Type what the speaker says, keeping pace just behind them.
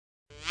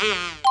When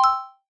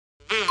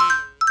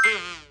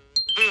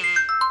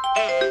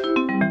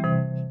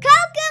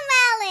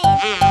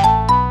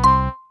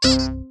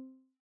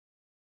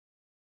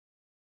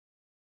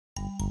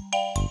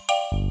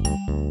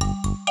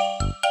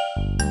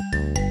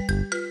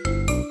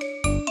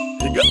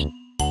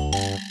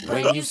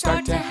you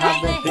start to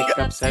have the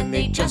hiccups and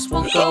they just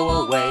won't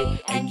go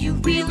away, and you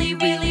really,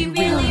 really,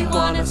 really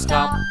want to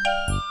stop,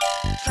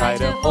 try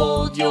to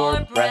hold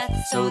your breath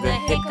so the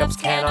hiccups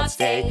cannot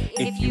stay.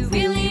 If you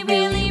really,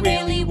 really,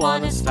 really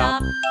want to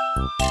stop,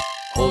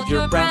 hold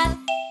your breath,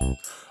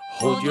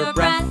 hold your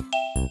breath.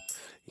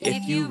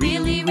 If you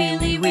really,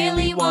 really,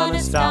 really want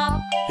to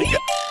stop,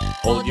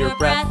 hold your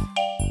breath,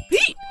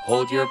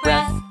 hold your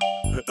breath.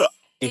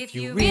 If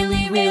you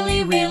really,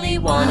 really, really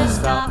want to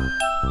stop.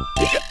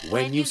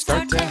 When you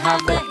start to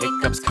have the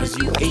hiccups cause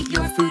you ate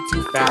your food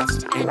too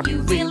fast, and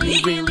you really,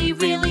 really,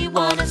 really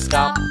want to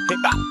stop,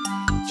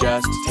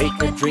 just take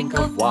a drink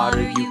of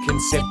water, you can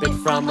sip it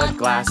from a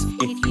glass.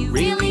 If you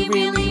really,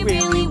 really,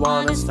 really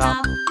want to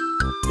stop,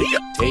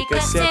 take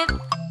a sip,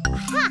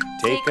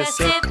 take a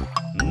sip.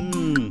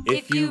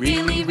 If you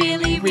really,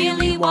 really,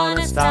 really want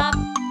to stop,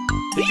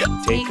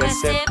 take a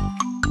sip,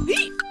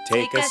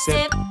 take a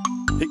sip.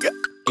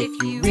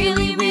 If you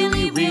really,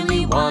 really,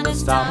 really want to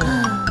stop.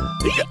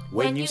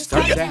 When you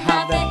start to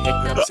have the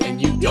hiccups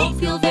and you don't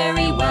feel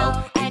very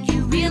well, and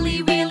you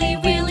really, really,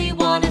 really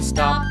want to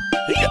stop,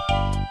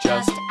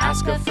 just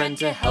ask a friend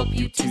to help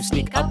you, to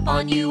sneak up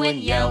on you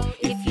and yell.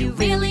 If you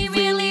really,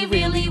 really,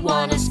 really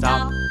want to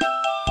stop,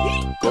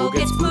 go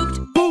get spooked,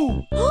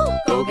 boo!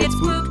 Go get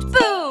spooked,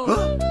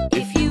 boo!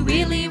 If you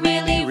really,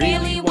 really,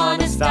 really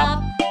want to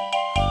stop,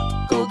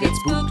 go get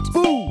spooked,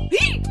 boo!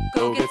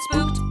 Go get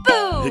spooked,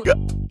 boo!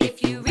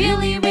 If you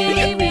really,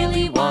 really,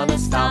 really want to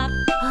stop.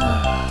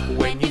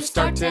 When you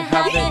start to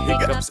have the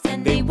hiccups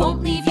and they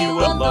won't leave you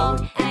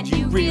alone, and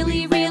you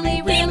really,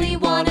 really, really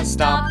want to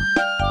stop,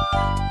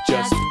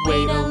 just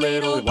wait a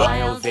little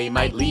while, they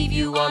might leave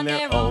you on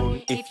their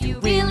own. If you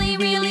really,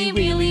 really,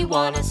 really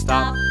want to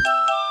stop,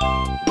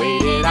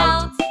 wait it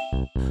out,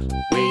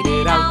 wait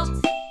it out.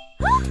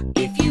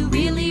 If you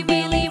really,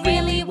 really,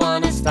 really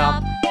want to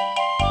stop,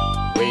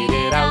 wait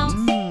it out,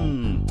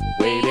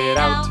 wait it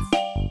out.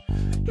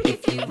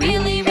 If you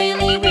really,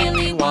 really,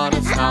 really want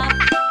to stop.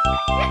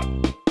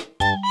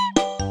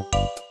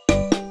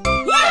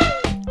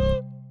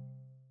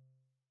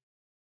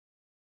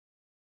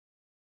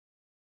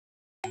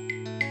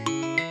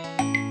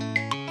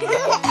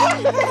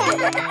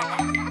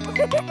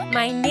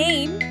 My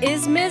name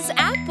is Ms.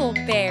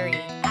 Appleberry.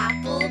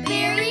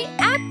 Appleberry?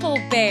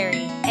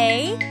 Appleberry.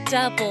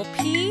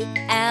 A-double-P-L-E.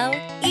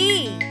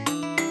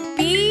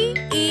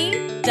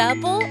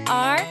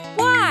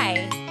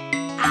 B-E-double-R-Y.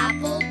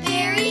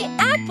 Appleberry?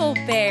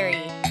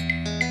 Appleberry.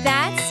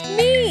 That's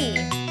me.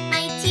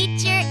 My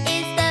teacher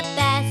is the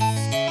best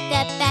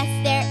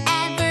there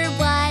ever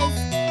was.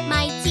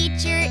 My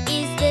teacher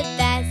is the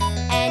best,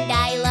 and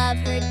I love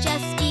her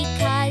just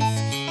because.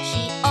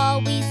 She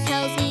always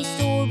tells me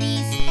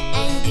stories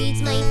and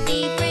reads my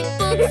favorite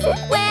books.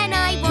 When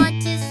I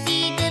want to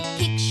see the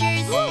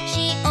pictures,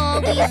 she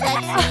always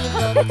lets me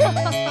look.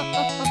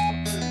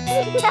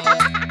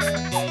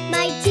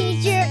 My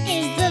teacher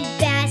is the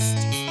best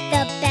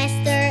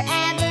there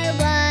ever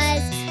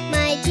was.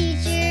 My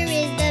teacher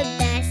is the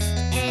best,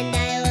 and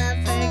I love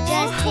her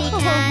just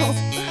because.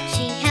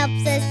 She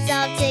helps us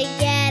all to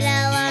get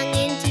along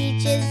and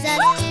teaches us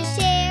to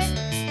share.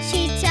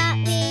 She taught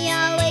me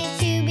always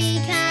to be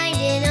kind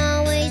and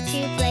always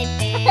to play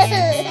fair.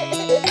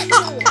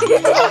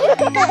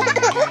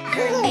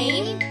 Her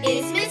name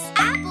is Miss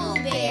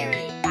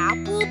Appleberry.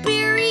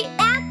 Appleberry?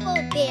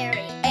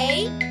 Appleberry.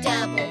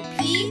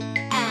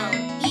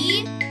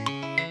 A-double-P-L-E.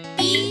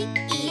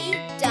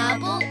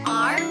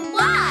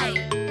 B-E-double-R-Y.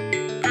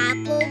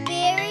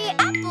 Appleberry.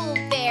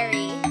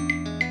 Appleberry.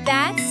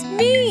 That's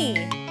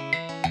me.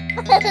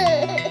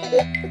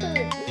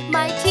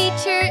 My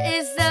teacher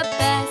is the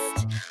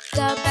best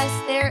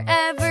there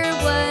ever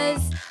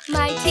was.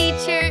 My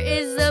teacher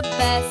is the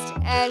best,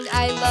 and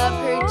I love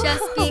her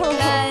just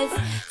because.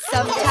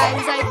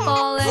 Sometimes I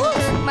fall and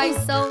hurt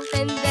myself,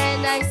 and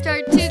then I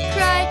start to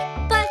cry,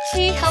 but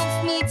she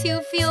helps me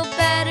to feel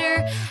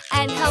better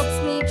and helps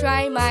me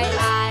dry my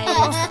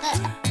eyes.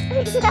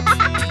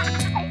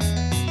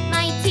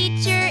 My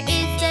teacher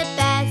is the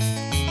best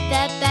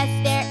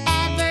there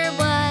ever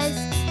was.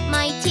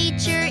 My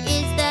teacher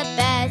is the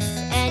best,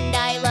 and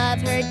I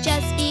love her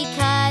just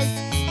because.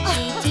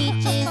 She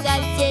teaches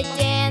us to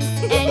dance,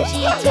 and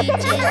she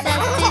teaches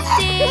us to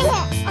sing.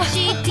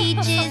 She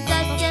teaches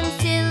us some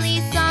silly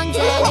songs,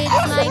 and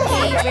it's my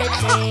favorite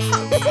thing.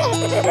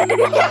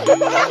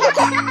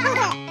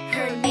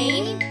 Her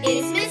name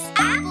is Miss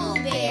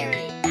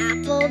Appleberry.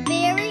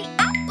 Appleberry.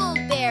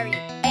 Appleberry.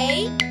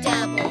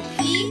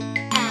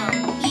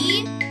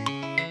 A-double-P-L-E.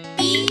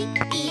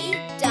 B-E-double-R-Y.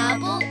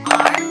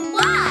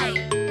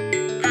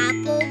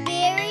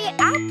 Appleberry.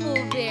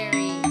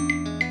 Appleberry.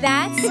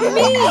 That's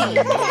me.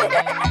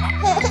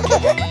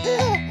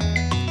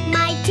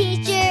 My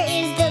teacher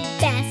is the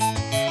best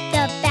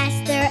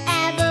there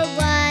ever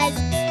was.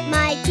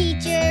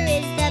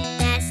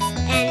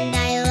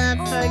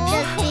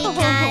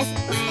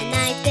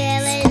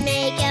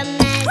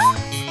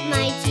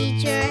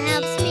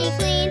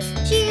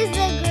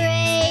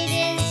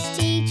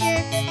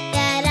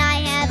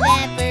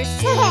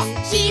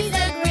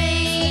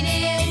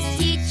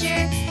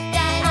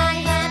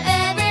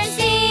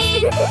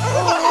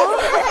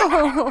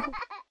 Come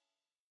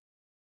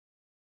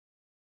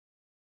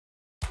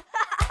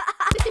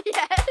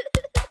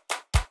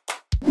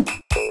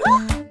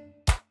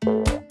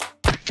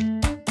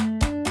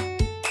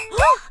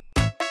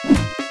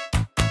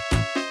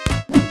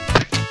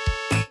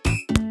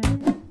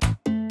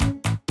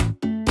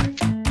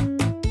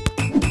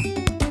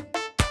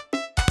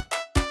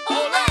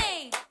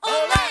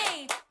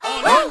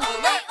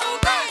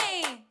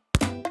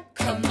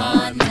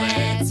on,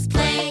 let's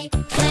play,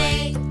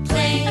 play,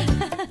 play.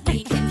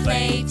 We can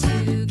play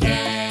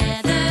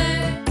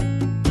together.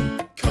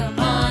 Come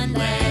on,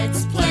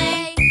 let's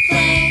play,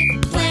 play,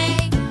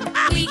 play.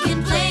 We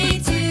can play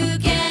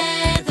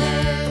together.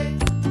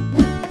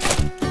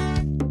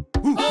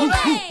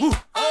 Olay!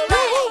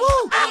 Olay!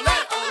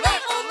 Olay! Olay!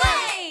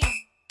 Olay!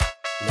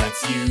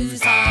 Let's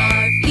use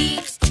our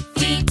feet,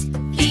 feet,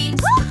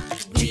 feet.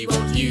 We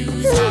won't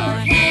use our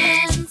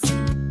hands.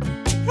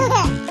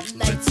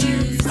 Let's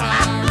use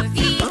our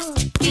feet,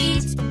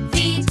 feet,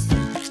 feet.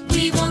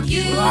 We won't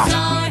use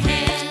our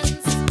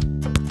hands.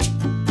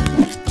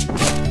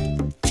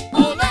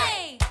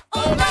 Olay!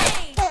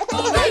 Olay! Olay!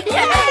 Olay!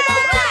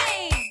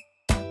 Olay!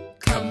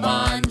 Come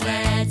on,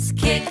 let's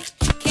kick,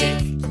 kick,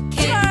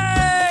 kick.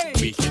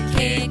 We can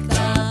kick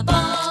the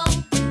ball.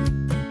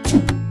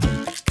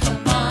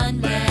 Come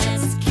on,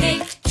 let's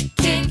kick,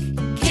 kick,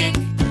 kick.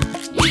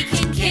 We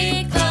can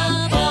kick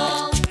the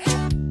ball.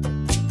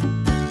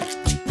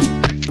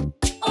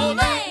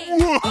 Olay!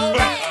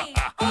 Olay!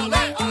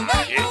 Olay!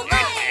 Olay!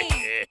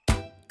 Olay!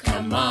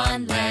 Come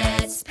on,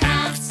 let's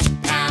pass,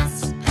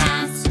 pass,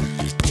 pass.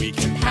 We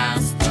can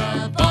pass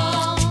the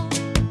ball.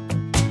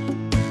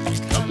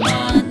 Come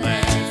on,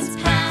 let's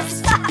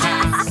pass,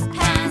 pass,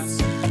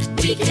 pass.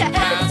 We can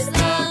pass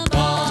the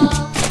ball.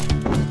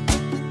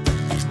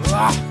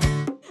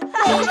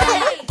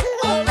 Olay!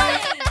 Olay!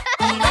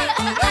 Olay!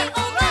 Olay!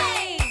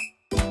 Olay!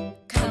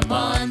 Come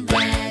on,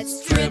 let's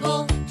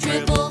dribble,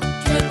 dribble,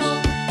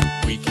 dribble.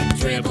 We can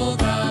dribble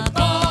the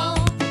ball.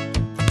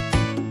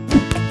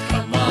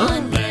 Come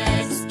on,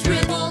 let's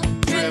dribble,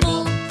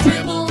 dribble,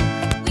 dribble.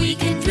 We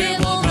can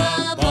dribble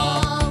the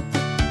ball.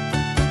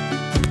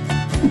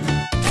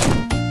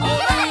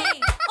 Olay!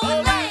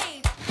 Olay!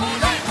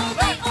 Olay!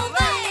 Olay!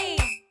 Olay!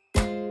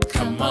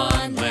 Come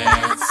on,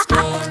 let's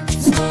score,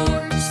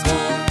 score,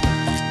 score.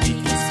 We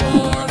can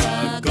score a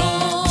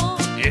goal.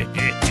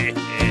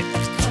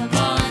 Come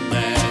on,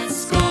 let's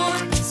score,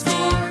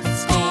 score,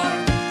 score.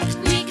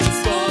 We can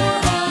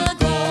score a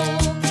goal.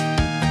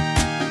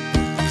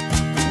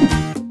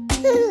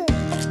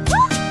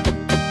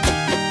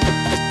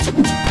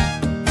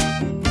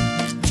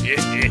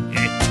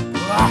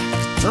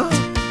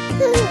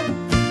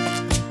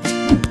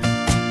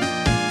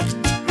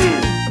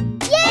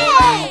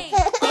 Olay!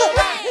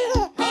 Olay!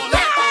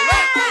 Olay!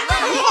 Olay!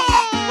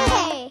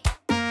 Olay!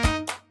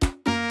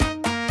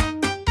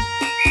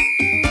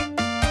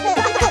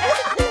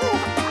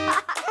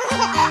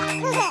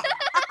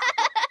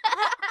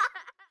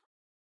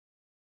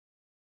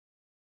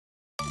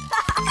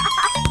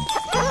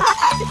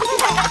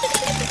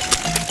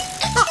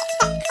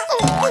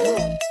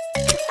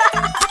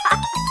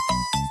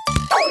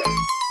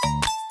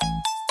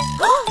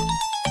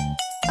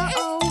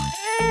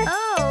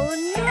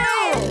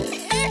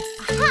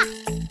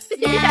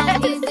 Now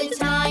is the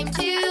time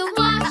to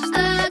wash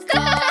the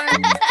car.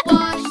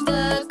 Wash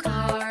the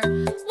car.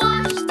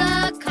 Wash the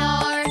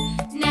car.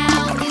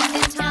 Now is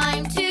the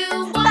time to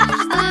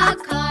wash the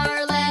car.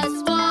 Let's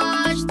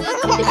wash the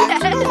car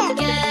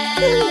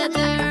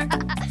together.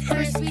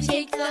 First we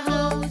take the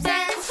hose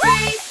and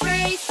spray,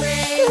 spray,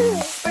 spray.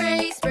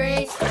 Spray,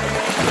 spray, spray.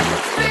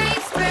 Spray,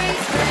 spray,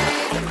 spray.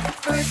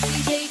 First we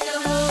take the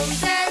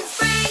hose and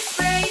spray,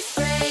 spray,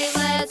 spray.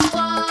 Let's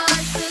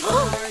wash the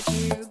car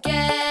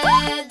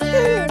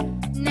together.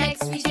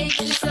 Next we take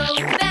the soap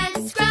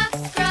and scrub,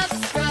 scrub,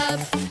 scrub.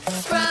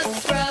 Scrub,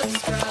 scrub,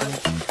 scrub.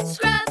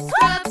 Scrub,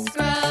 scrub,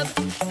 scrub.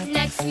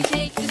 Next we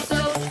take the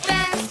soap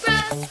and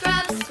scrub,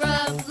 scrub,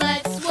 scrub.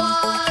 Let's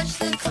wash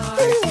the car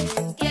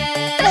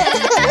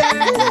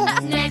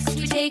together. Next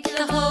we take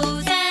the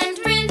hose and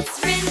rinse,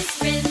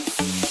 rinse,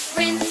 rinse.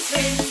 Rinse,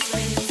 rinse,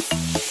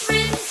 rinse.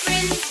 Rinse,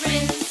 rinse,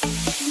 rinse.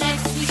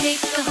 Next we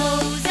take the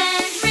hose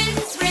and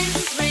rinse,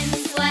 rinse,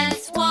 rinse.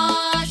 Let's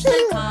wash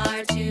the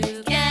car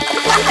together.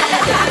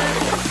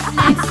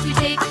 Next we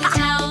take the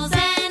towels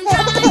and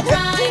dry,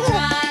 dry,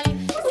 dry.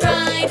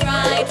 Dry,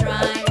 dry,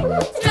 dry.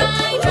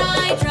 Dry,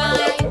 dry,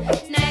 dry.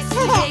 Next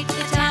we take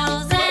the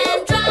towels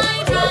and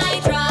dry, dry,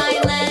 dry.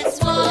 Let's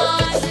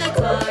wash the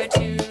car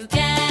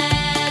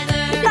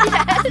together.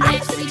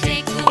 Next we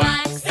take the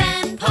wax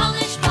and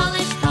polish,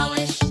 polish,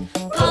 polish.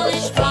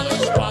 Polish,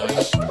 polish,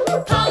 polish.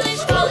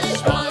 Polish,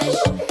 polish, polish.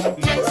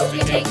 Next we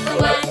take the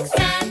wax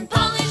and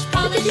polish,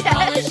 polish,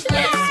 polish.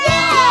 Let's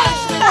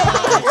wash the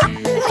car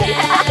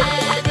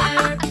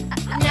together.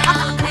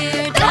 Now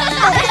we're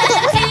done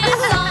and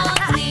it's all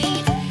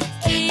clean.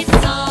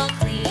 It's all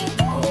clean.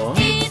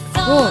 It's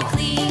all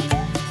clean.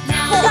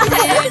 Now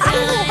we're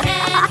done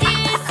and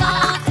it's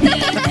all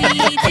clean. We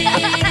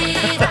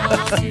did it all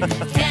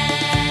together.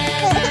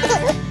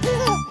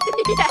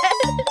 Yes.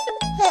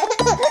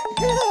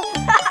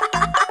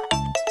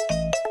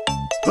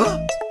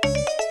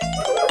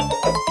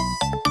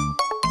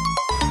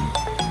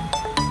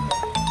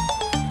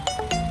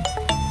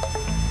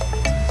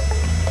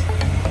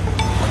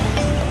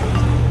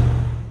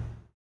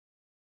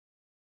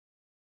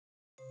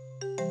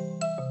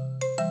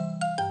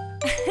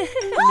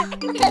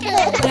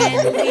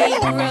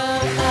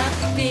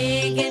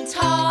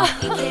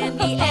 We can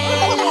be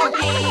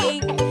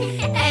anything,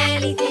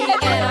 anything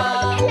at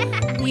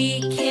all.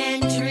 We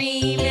can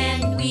dream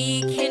and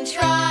we can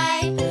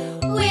try.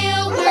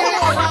 We'll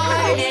work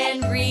hard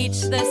and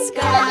reach the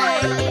sky.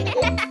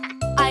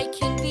 I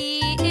can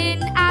be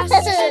an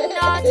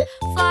astronaut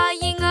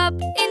flying up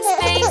in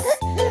space.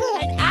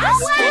 An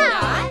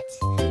astronaut?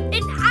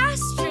 An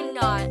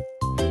astronaut.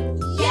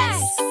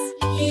 Yes,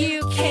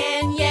 you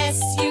can, yes,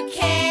 you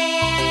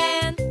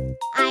can.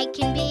 I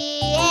can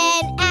be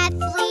an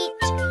athlete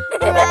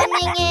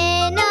running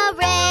in a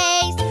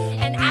race.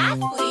 An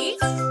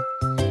athlete?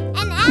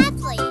 An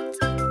athlete.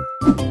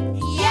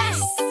 Yes,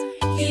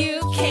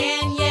 you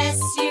can, yes,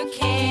 you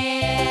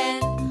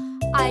can.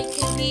 I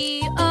can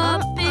be a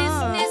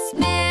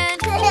businessman,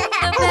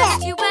 the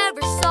best you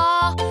ever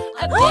saw.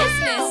 A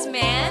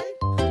businessman?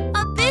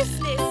 A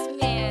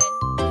businessman.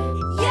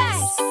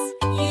 Yes,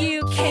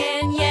 you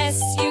can, yes,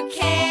 you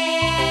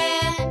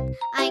can.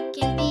 I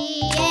can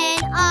be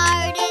an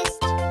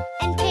artist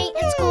and paint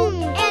and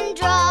sculpt and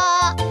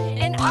draw.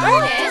 An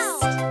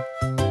artist?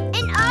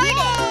 An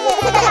artist.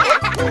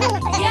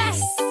 Yes,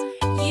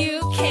 you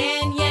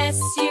can, yes,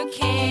 you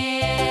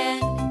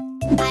can.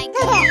 I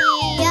can be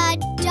a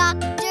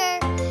doctor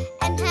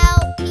and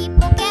help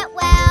people get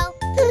well.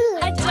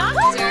 A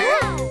doctor?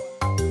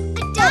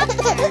 A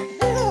doctor.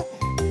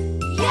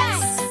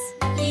 Yes,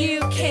 you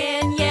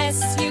can, yes,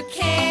 you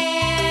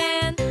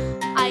can.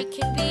 I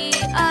can be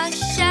a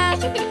chef,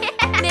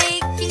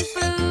 making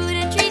food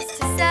and treats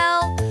to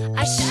sell.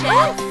 A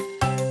chef?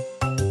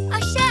 A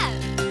chef.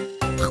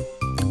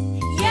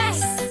 Yes,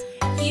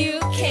 you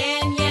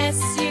can, yes,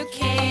 you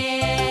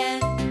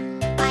can.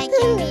 I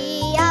can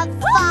be a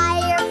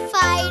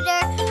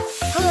firefighter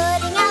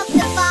putting out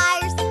the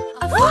fires.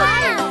 A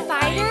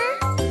firefighter?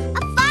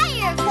 A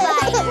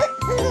firefighter.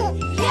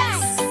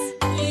 Yes,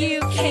 you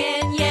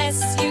can, yes,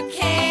 you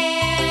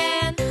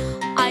can.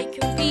 I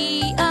can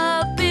be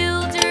a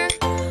builder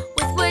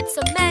with wood,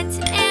 cement,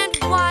 and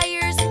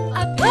wires.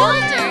 A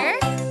builder?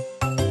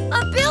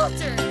 A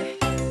builder.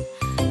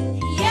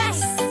 Yes,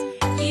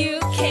 you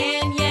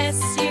can, yes,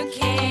 you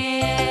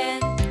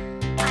can.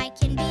 I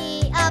can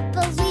be a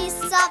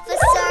police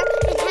officer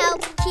and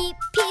help keep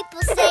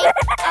people safe.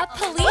 A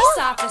police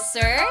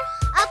officer?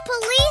 A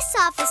police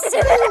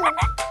officer.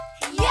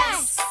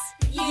 Yes,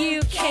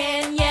 you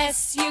can,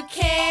 yes, you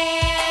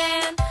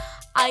can.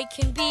 I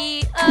can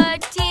be a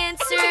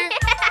dancer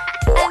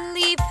and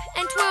leap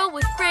and twirl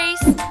with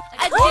grace.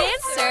 A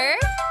dancer?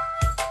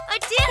 A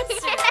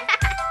dancer.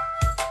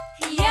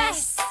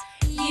 Yes,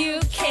 you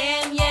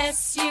can,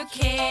 yes, you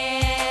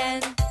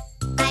can.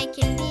 I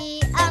can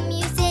be a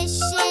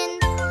musician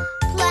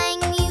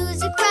playing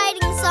music,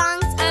 writing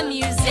songs. A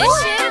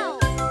musician?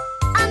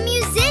 A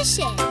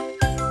musician.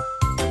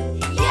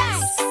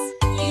 Yes,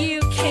 you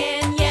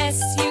can,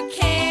 yes, you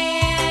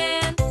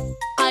can.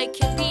 I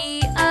can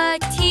be a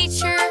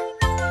teacher,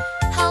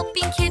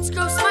 helping kids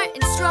grow smart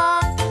and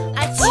strong.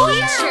 A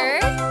teacher?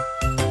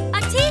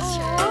 A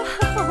teacher.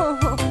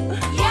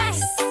 Yes,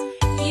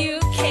 you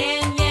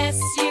can, yes,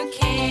 you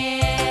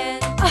can.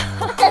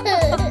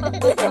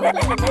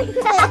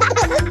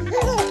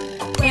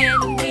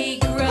 When we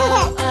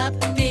grow up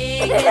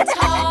big and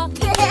tall, we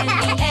can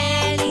be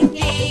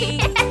anything,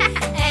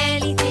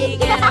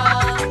 anything at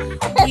all.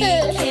 We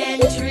can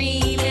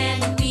dream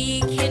and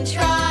we can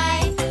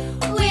try.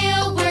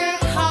 We'll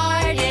work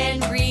hard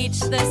and reach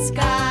the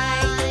sky.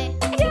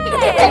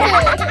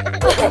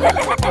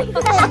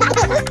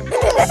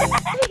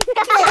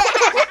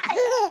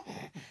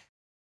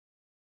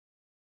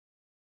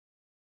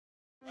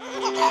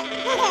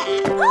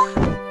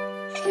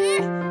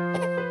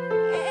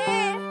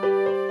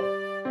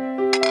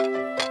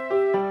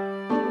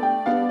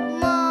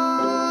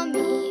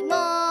 Mommy,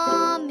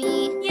 Mommy,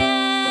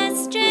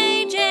 Yes,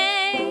 JJ.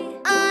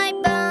 I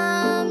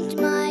bumped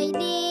my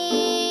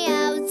knee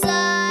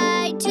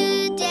outside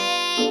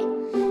today.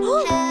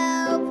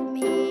 Help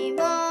me,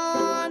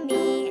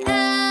 Mommy,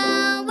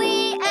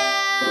 owie,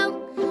 ow.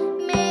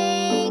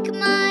 Make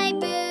my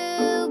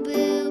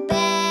boo-boo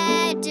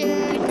better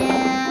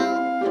now.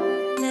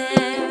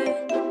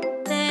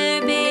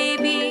 There,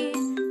 baby,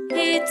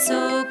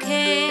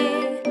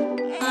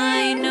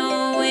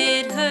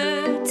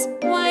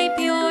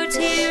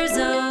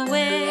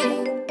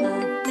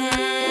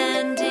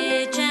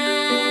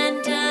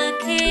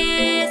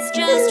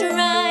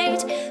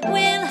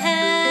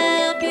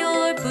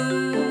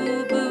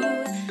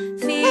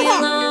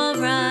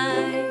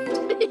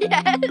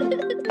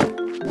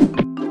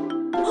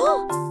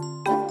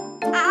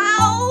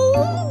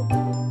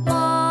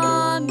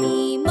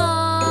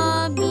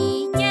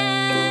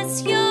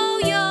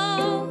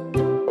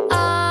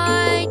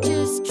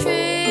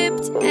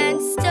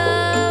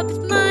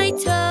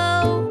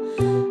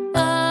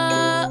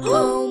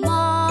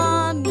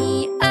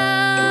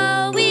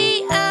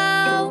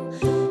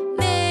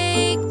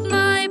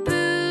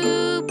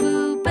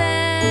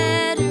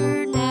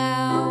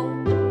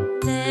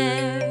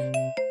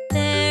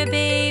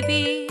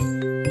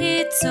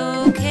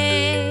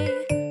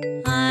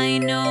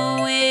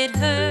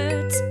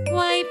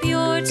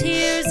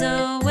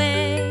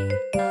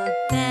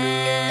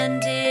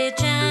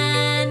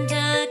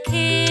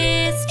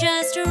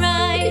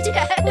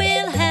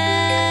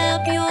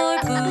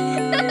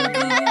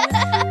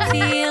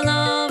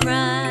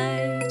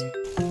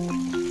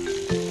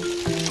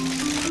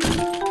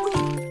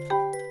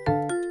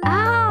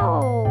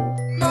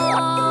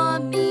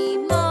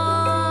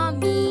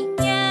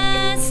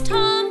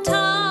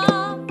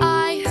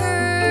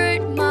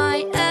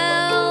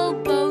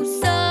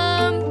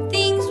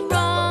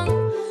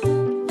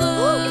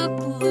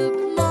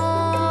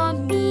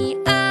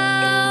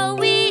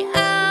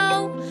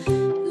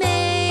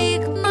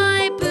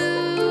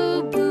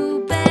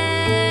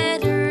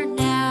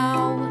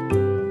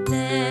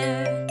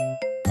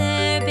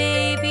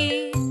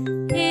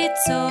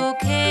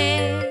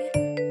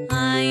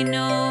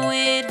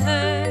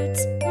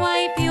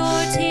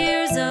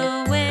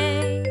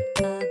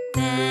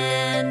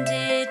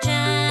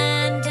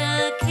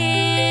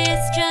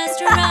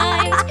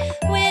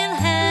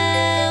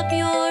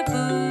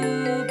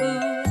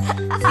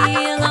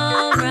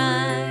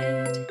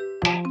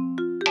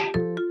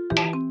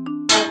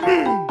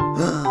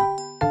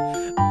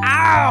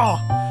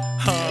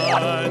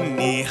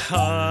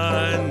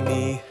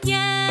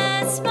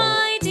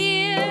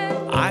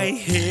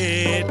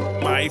 bit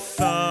my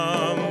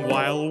thumb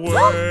while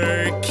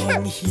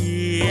working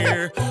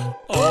here.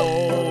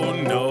 Oh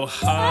no,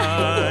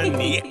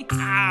 honey,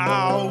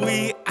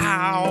 owie,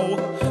 ow.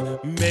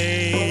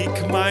 Make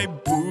my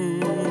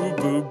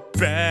boo-boo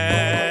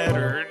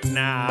better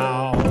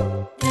now.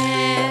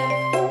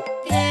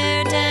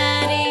 There,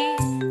 Daddy,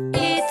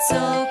 it's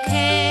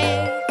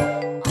okay.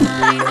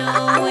 I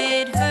know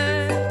it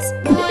hurts.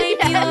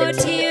 Wipe your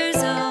tears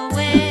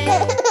away.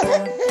 A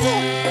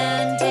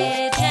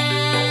bandage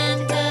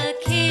and a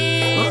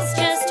kiss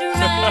just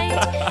right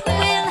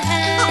will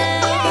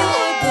help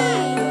your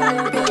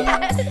boo-boo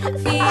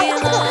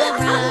feel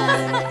alright.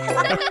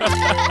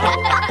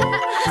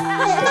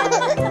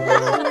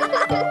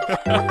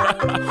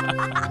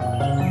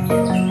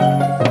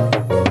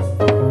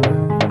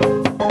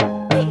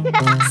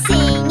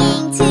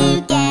 Singing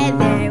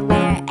together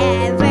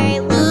wherever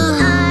we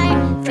are.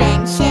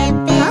 Friendship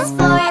is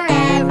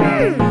forever,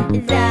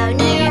 though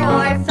near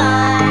or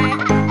far.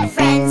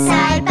 Friends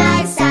side by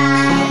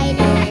side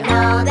in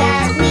all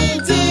that we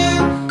do.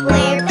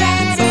 We're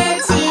better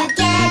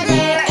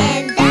together,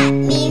 and that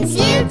means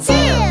you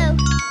too.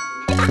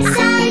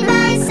 Side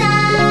by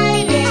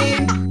side in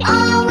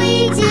all we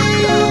do.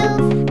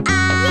 I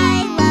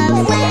love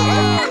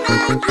when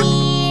I'm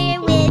here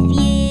with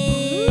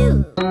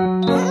you.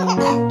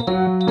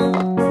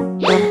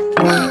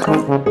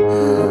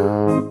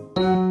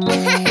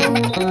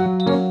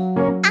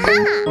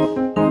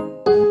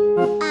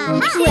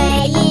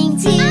 Playing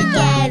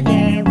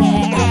together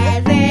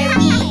wherever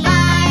we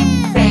are.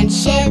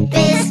 Friendship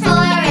is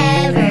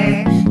forever,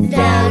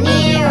 though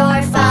near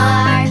or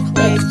far.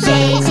 With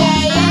JJ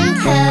and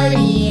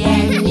Cody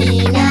and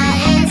Nina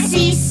and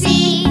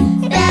Cece,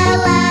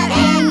 Bella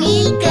and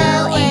Nico,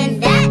 and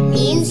that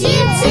means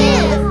you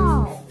too.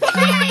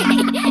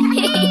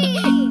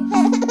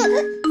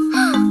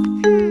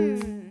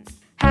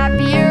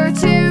 Happier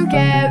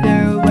together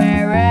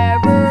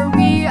wherever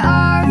we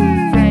are.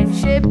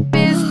 Friendship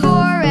is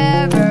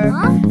forever,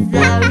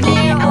 though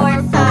near or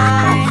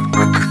far.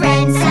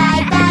 Friends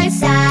side by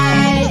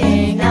side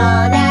in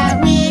all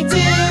that we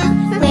do.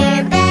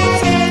 We're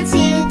better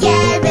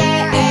together,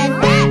 and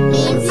that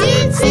means you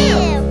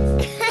too.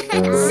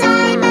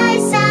 Side by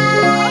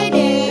side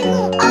in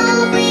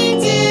all we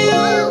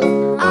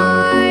do.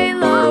 I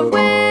love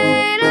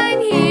when I'm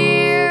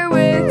here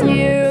with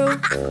you.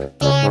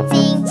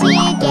 Dancing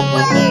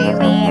together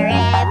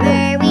wherever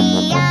we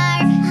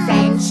are.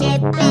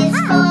 Friendship is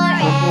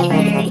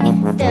forever,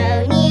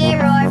 though near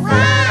or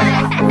far.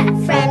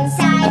 Friends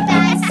side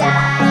by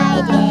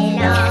side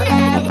in all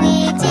that we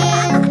do.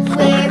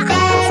 We're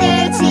better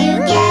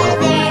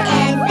together,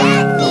 and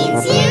that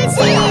means you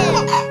too.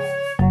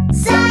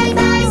 Side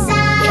by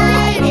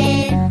side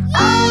in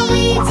all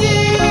we do.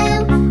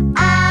 I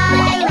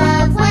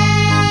love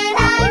when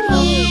I'm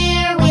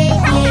here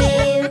with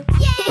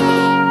you.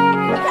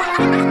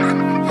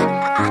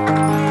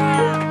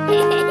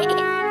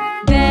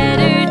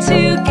 Better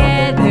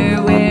together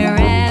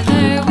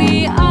wherever we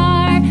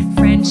are.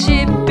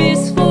 Friendship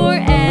is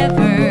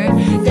forever,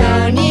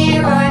 Though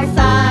near or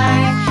far,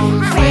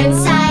 friends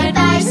side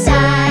by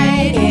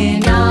side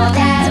in all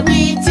that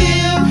we do.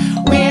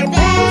 We're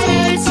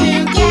better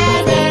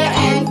together,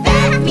 and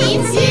that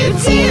means you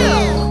too.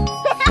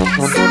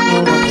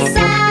 Side by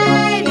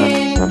side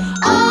in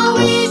all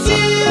we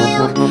do.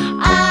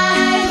 I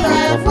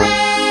love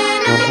when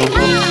I'm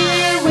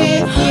here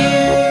with you.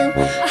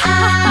 I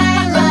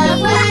love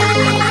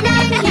when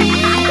I'm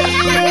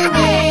here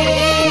when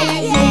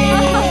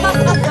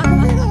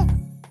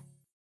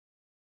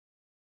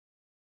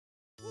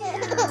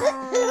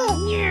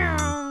you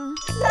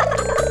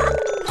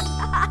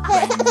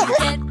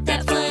get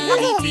that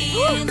funny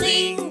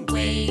feeling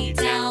way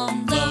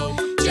down low,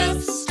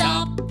 just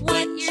stop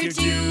what you're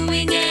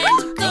doing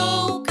and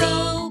go,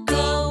 go,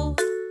 go.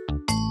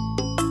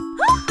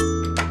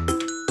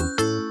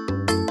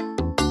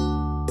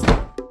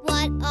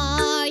 What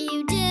are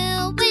you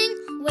doing?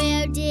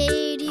 Where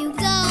did you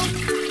go?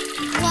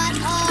 What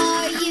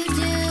are you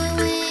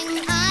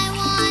doing? I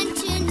want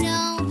to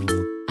know.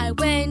 I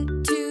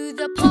went to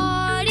the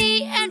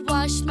party and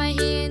washed my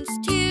hands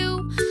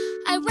too.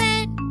 I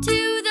went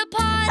to the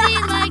party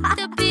like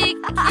the big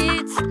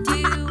kids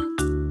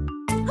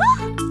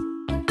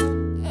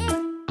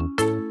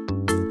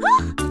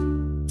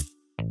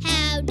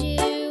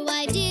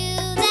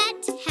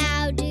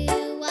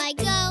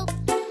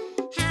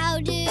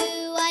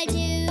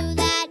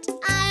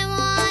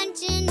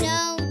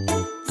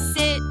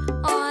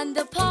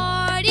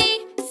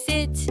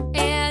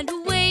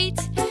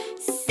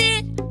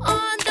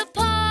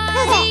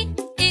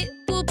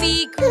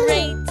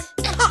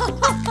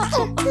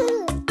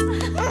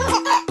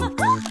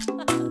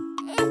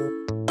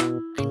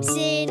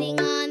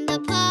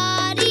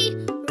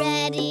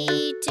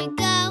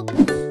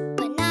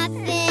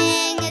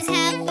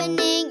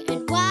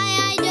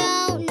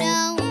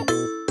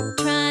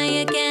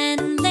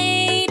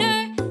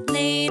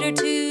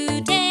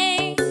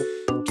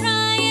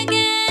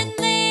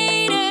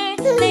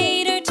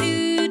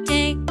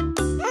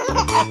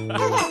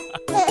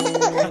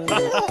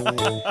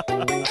I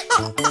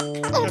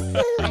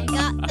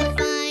got the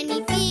funny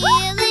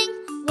feeling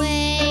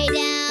way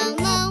down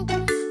low.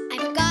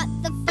 I've got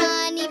the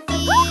funny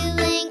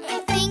feeling, I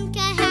think I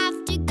have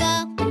to go.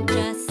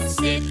 Just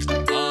sit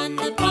on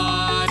the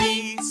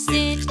potty,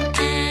 sit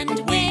and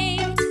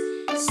wait.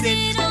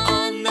 Sit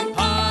on the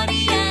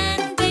potty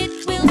and it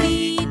will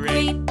be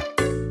great.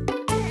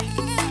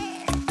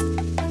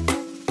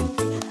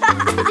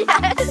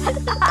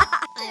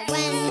 I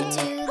went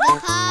to the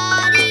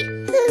potty,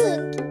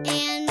 look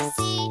and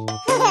see.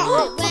 I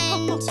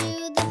went to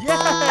the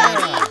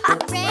potty,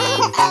 pray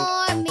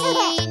for me.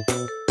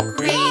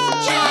 Great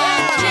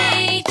job,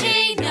 JJ,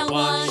 now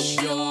wash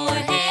your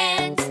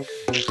hands.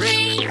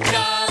 Great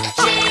job,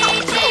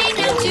 JJ,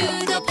 now do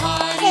the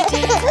potty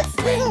dance.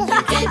 When you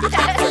get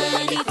that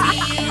funny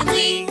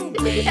feeling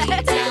way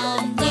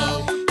down low,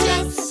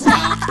 just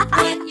stop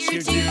what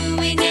you're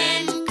doing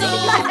and go,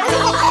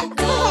 go,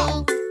 go.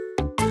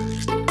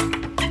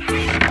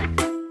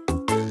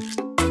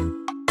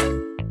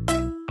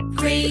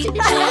 Great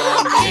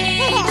job,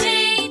 JJ,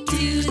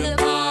 do the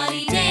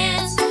potty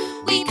dance.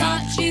 We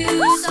got you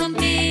some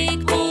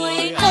big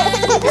boy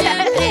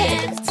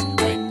underpants.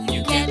 When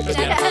you get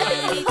that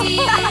funny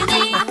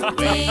feeling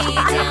way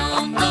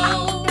down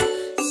low,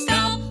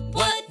 stop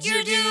what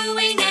you're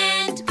doing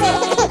and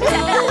go,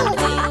 go,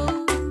 go.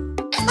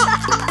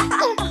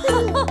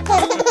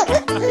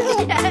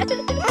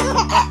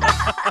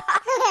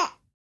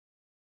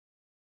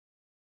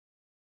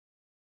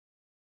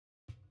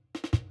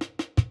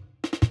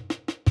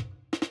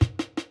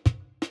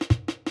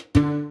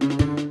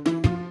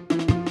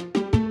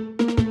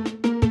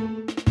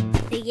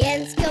 The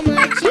ants go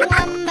marching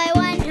one by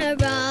one,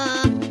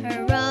 hurrah,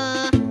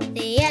 hurrah.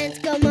 The ants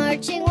go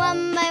marching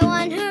one by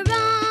one,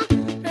 hurrah,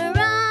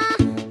 hurrah.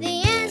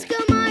 The ants go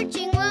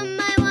marching one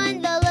by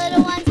one. The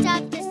little one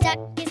stops to suck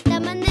his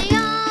thumb, and they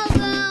all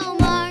go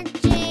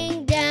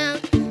marching down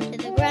to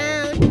the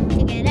ground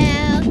to get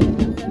out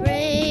of the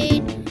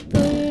rain.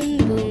 Boom,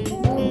 boom,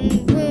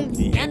 boom, boom.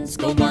 The ants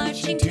go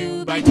marching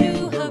two by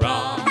two,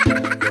 hurrah,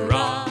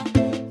 hurrah.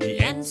 The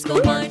ants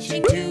go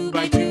marching two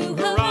by two,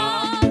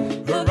 hurrah,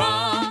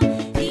 hurrah.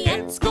 The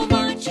ants go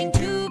marching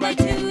two by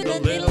two. The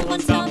little one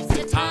stops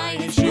to tie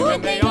his shoe,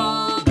 and they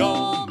all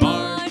go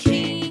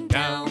marching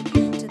down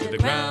to the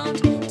ground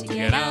to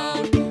get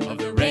out of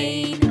the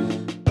rain.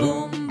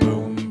 Boom,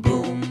 boom,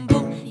 boom,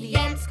 boom. The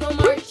ants go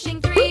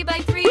marching three by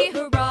three,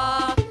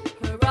 hurrah,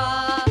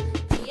 hurrah.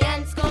 The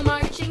ants go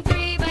marching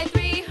three by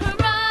three,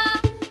 hurrah,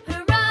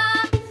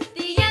 hurrah.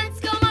 The ants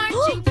go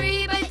marching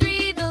three by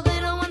three. The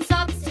little one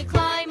stops to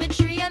climb a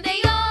tree, and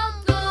they all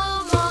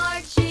go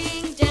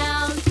marching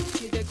down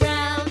to the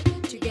ground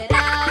to get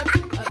out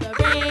of the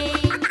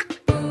rain.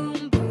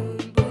 Boom,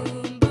 boom,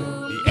 boom, boom.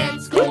 The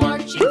ants go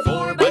marching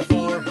four by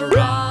four,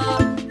 hurrah,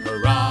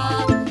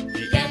 hurrah.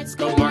 The ants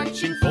go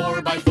marching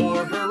four by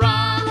four,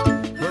 hurrah,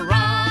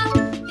 hurrah.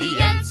 The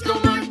ants go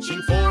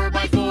marching four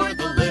by four.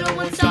 The little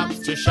one stops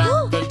to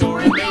shut the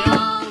door, and they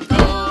all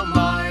go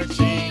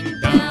marching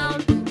down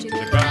to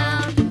the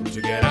ground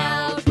to get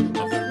out of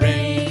the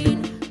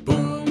rain.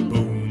 Boom,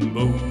 boom,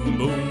 boom,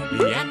 boom.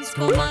 The ants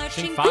go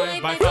marching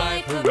five by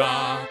five,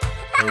 hurrah,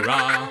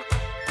 hurrah.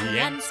 The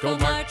ants go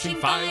marching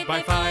five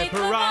by five,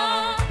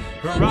 hurrah,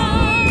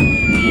 hurrah.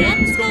 The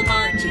ants go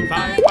marching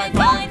five by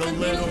five. The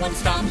little one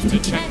stops to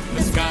check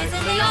the skies,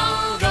 and they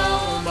all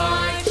go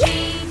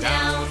marching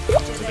down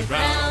to the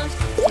ground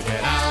to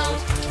get out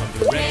of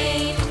the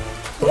rain.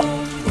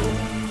 Boom,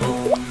 boom,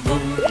 boom,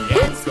 boom. The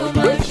ants go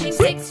marching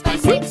six by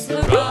six,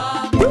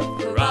 hurrah,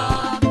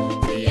 hurrah.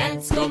 The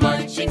ants go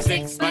marching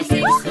six by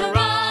six,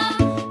 hurrah,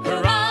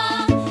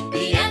 hurrah.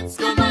 The ants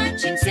go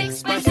marching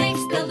six by six.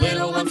 The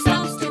little one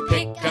stops to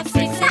pick up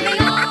sticks, and they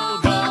all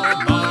go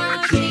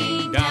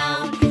marching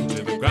down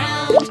to the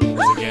ground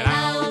to get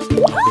out of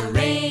the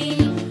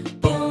rain.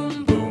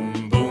 Boom,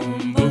 boom,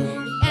 boom,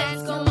 boom. The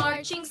ants go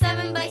marching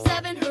seven by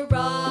seven,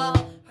 hurrah,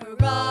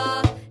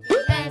 hurrah.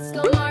 The ants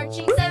go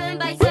marching seven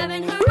by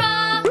seven,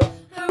 hurrah,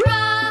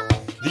 hurrah.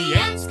 The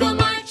ants go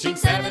marching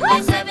seven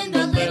by seven.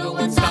 The little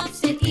one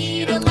stops to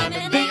eat a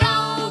lemon. They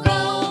all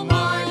go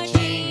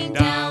marching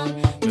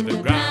down to the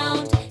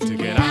ground to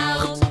get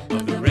out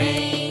of the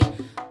rain.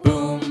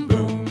 Boom,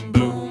 boom,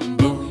 boom,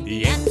 boom.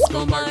 The ants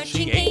go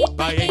marching eight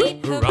by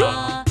eight,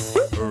 hurrah,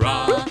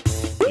 hurrah.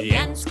 The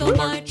ants go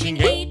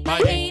marching eight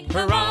by eight,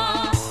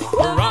 hurrah,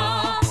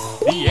 hurrah.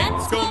 The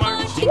ants go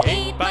marching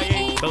eight by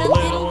eight. The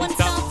little one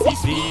stops,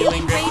 he's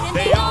feeling great.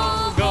 They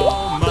all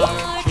go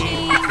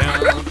marching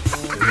down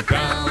to the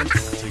ground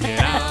to get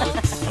out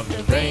of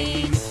the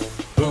rain.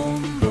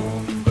 Boom,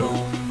 boom,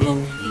 boom,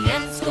 boom. The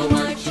ants go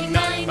marching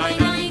nine by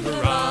nine,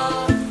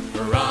 hurrah,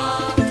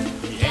 hurrah.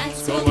 The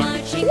ants go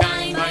marching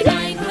nine by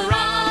nine,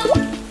 hurrah,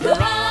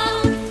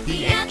 hurrah.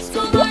 The ants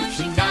go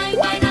marching nine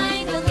by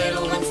nine. The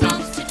little one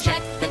stops to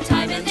check the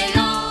time, and they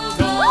all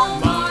go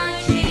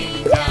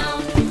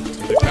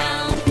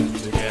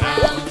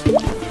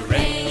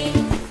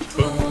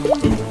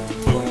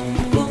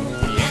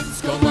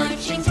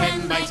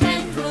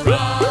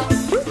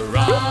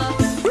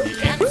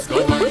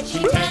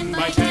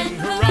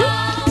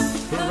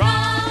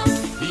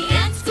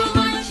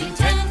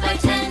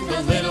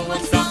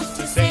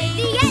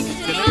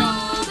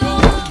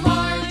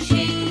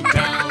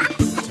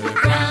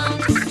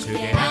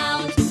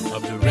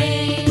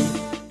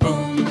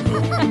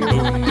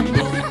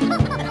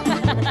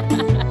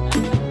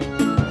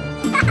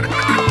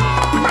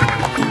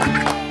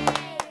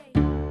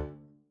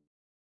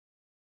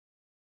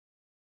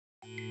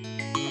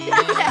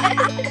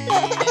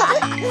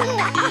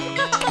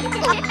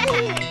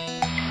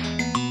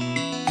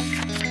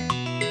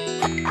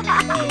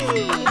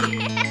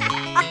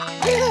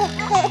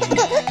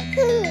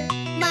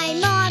My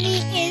mommy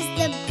is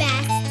the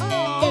best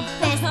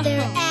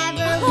there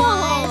ever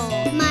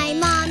was. My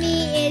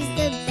mommy is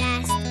the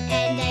best,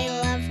 and I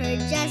love her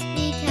just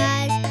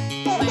because.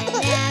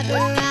 Whenever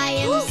I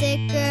am sick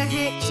or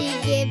hurt, she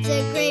gives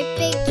a great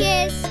big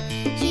kiss.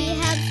 She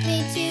helps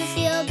me to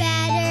feel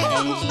better,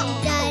 and she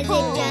does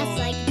it just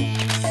like this.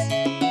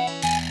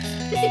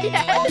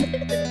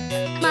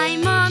 My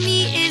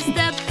mommy is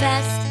the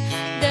best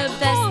there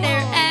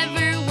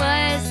ever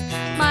was.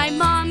 My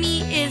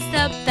mommy is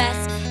the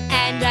best,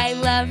 and I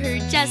love her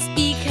just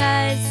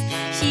because.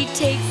 She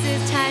takes the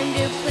time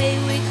to play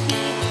with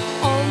me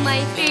all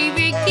my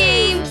favorite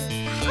games.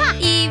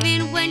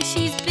 Even when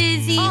she's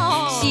busy,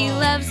 she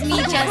loves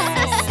me just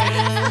the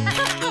same.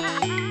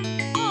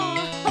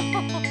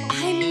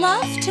 I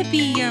love to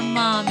be your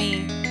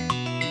mommy.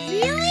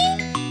 Really?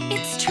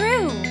 It's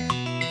true.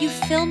 You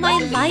fill my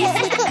life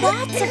with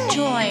lots of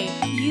joy.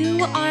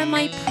 You are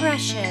my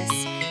precious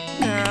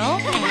girl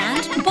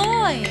and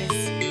boys.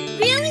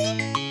 Really?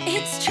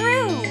 It's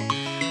true.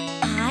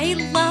 I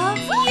love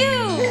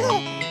you.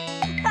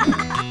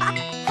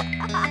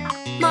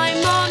 My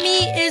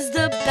mommy is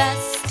the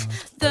best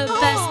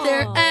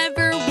there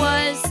ever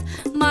was.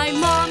 My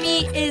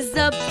mommy is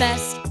the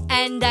best,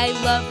 and I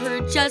love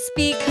her just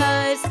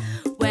because.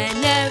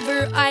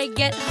 Whenever I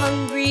get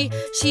hungry,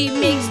 she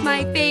makes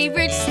my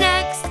favorite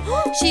snacks.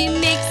 She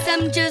makes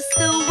them just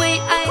the way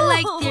I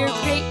like. They're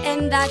great,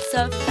 and that's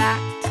a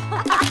fact.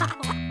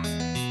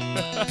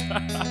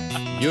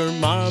 Your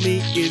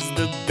mommy is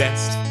the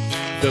best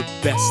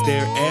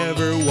there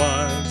ever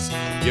was.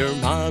 Your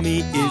mommy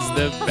is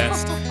the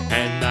best,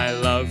 and I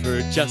love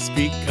her just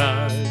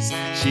because.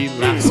 She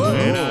laughs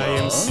when I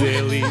am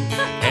silly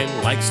and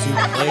likes to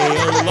play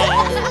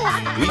along.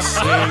 We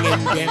sing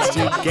and dance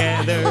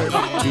together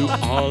to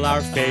all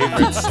our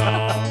favorite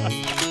songs.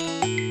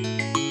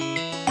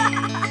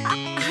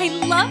 I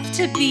love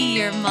to be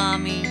your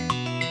mommy.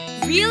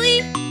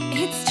 Really?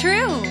 It's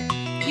true.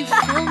 You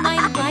fill my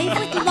life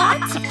with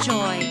lots of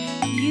joy.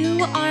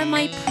 You are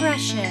my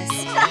precious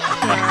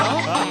girl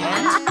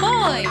and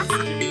boys.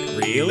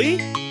 Really?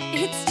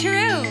 It's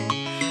true.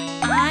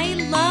 I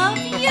love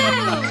you.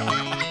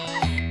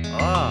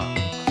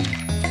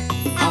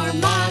 Our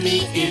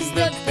mommy is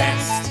the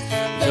best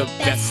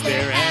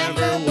there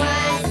ever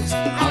was.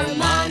 Our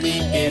mommy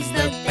is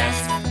the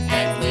best,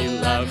 and we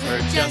love her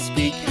just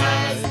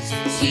because.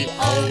 She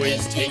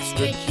always takes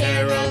good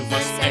care of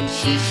us, and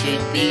she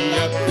should be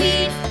a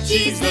queen.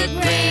 She's the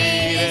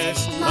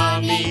greatest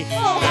mommy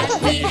that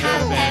we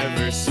have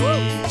ever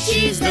seen.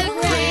 She's the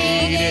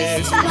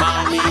greatest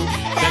mommy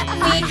that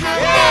we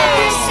have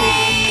ever seen.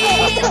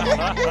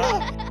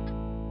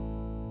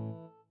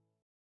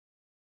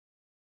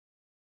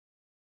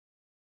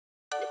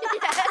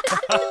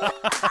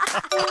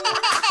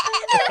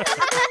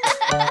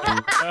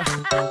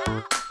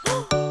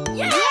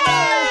 Yay!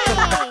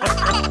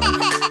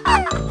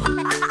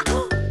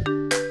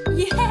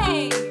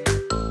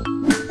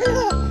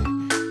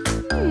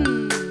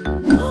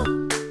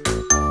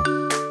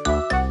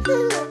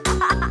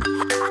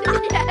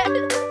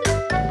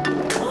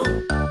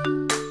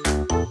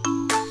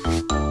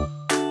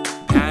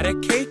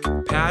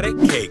 Pat a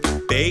cake,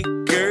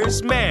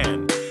 baker's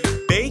man.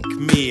 Bake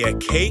me a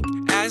cake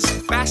as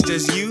fast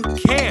as you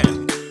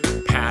can.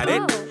 Pat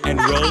it and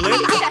roll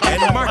it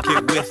and mark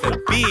it with a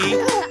B,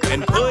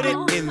 and put it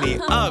in the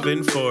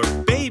oven for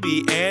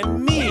baby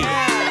and me.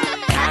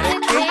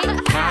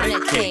 Pat a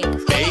cake,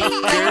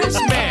 baker's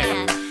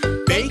man.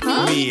 Bake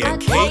me a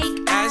cake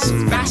as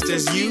fast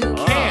as you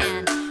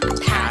can.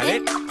 Pat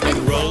it and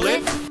roll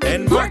it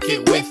and mark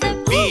it with a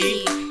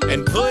B,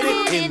 and put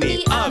it in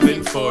the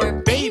oven for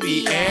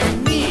baby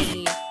and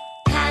me.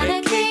 Pat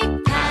a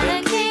cake,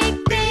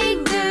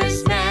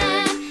 baker's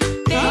man.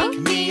 Bake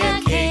me a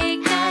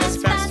cake as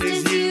fast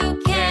as you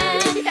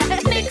can.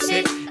 Mix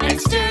it and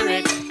stir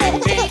it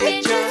and bake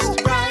it just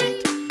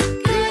right.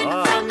 Good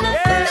from the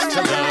first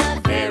to the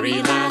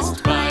very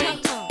last bite.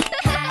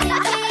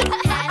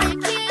 Pat a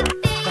cake,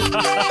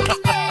 baker's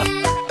man.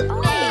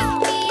 Make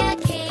me a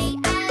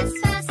cake as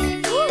fast as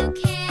you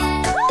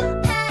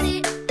can. Pat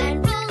it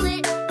and roll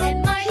it and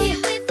mark it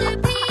with a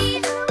B,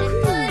 and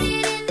put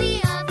it in the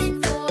oven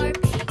for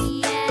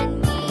baby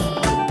and me.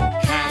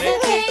 Pat a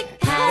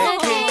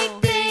cake,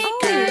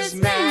 baker's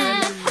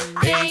man.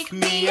 Bake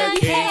me a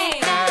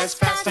cake as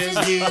fast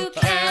as you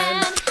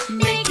can.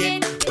 Make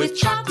it with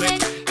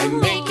chocolate and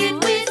make it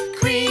with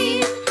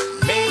cream.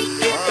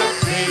 Make it the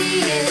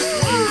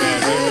prettiest you've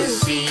ever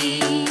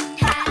seen.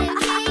 Pat a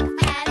cake,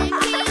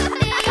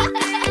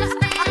 baker's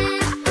man.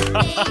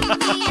 Make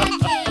me a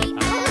cake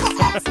as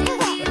fast as you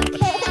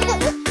can.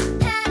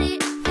 Pat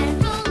it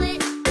and roll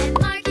it and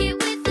mark it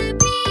with a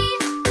B,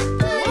 and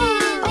put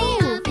it in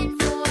the oven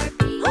for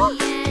baby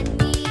and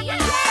me.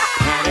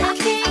 Pat a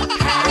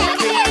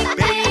cake,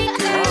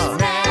 baker's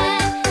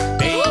man.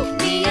 Bake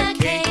me a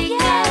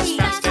cake as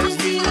fast as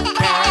you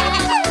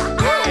can.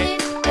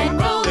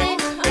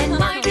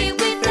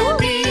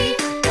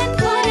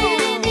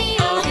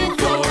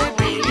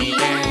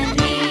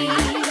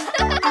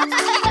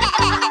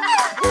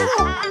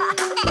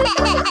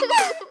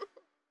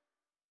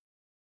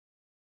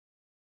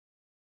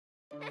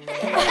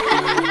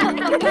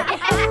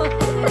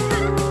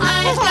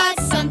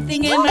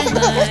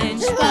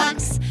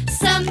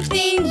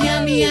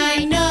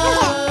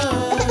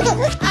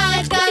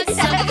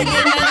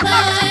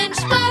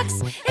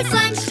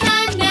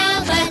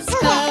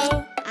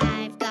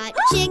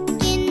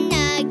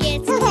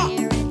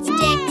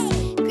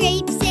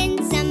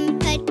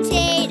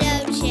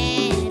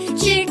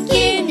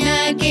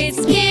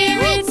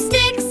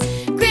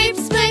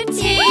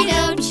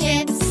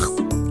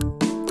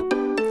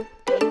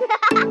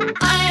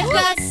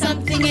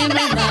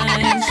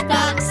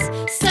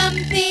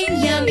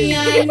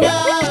 I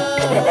know.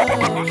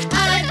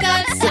 I've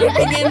got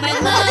something in my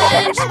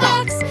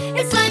lunchbox.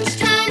 It's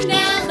lunchtime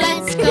now,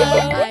 let's go.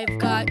 I've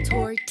got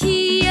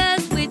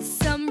tortillas with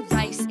some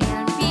rice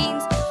and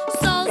beans,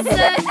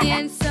 salsa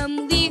and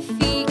some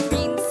leafy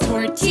greens.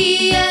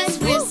 Tortillas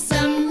with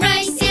some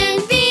rice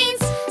and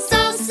beans,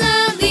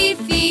 salsa,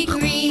 leafy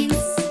greens.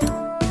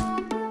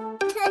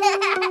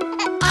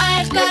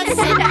 I've got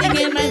something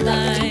in my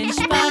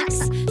lunchbox,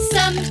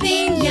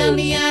 something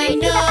yummy I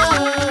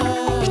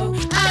know.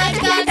 I've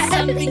got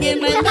something in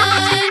my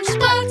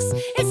lunchbox.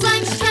 It's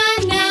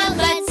lunchtime now,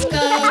 let's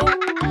go.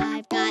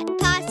 I've got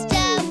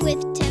pasta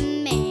with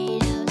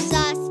tomato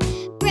sauce,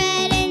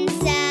 bread and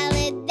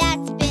salad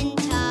that's been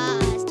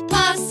tossed.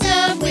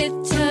 Pasta with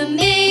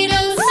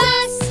tomato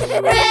sauce,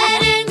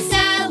 bread and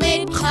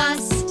salad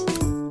tossed.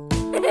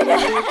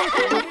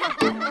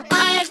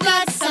 I've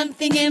got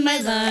something in my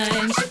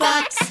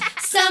lunchbox,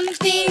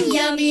 something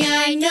yummy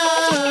I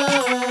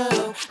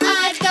know.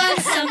 I've got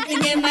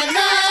something in my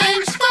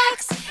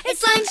lunchbox.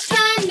 It's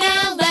lunchtime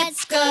now,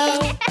 let's go.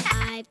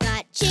 I've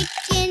got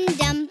chicken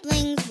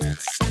dumplings with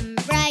some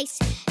rice,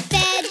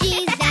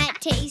 veggies that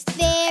taste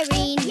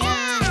very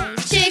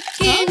nice.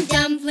 Chicken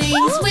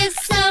dumplings with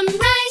some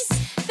rice,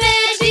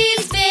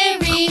 veggies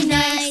very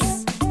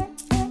nice.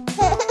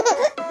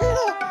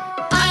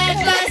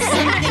 I've got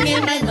something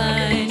in my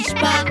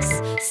lunchbox,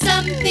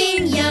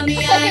 something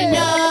yummy I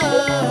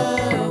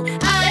know.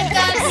 I've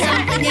got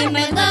something in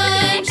my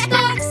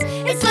lunchbox.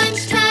 It's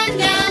lunchtime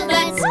now,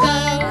 let's go.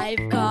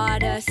 I've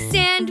got a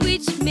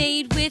sandwich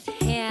made with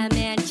ham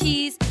and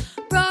cheese,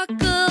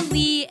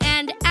 broccoli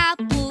and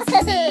apples,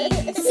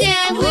 please.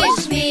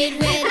 Sandwich made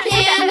with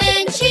ham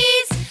and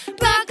cheese,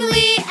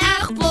 broccoli,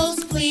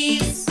 apples,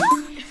 please.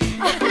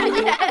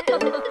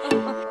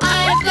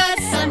 I've got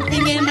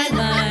something in my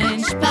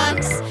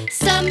lunchbox,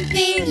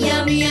 something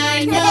yummy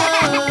I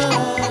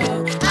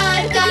know.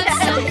 I've got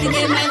something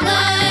in my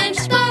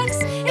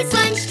lunchbox. It's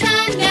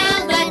lunchtime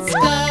now, let's go.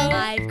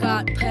 I've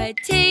got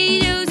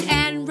potatoes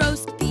and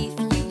roast beef,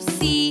 you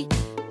see.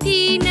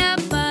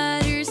 Peanut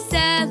butter,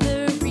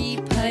 celery,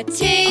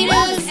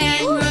 potatoes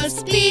and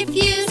roast beef,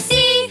 you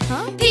see.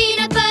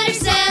 Peanut butter,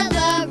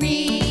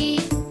 celery.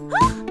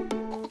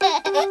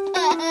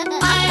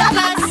 I've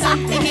got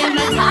something in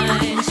my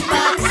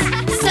lunchbox,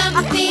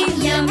 something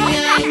yummy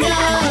I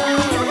know.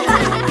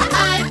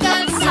 I've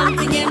got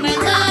something in my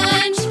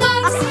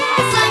lunchbox.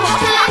 It's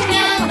lunchtime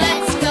now,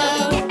 let's go.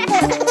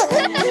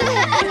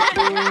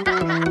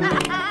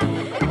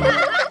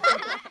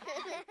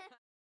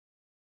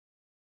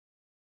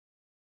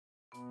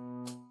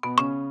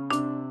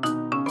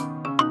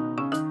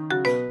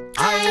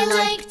 I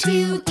like to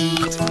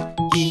eat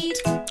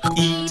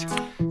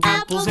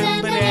apples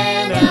and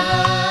bananas.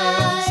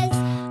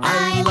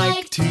 I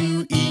like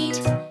to eat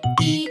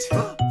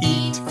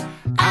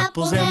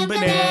apples and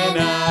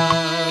bananas.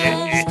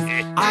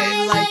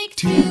 I like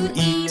to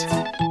eat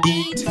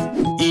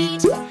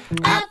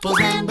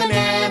apples and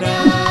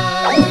bananas.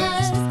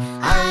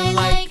 I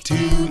like to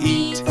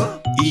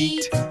eat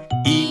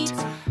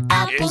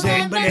apples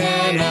and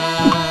bananas.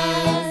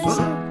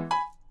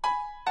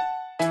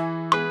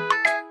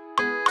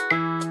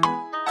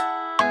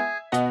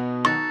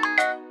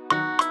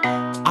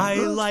 I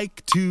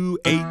like to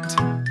eat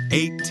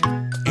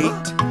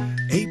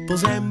apples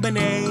and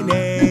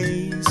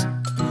bananas.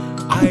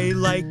 I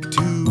like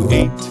to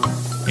eat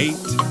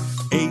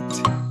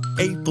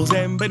apples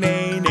and bananas. I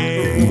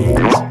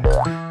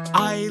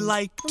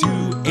like to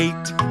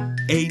eat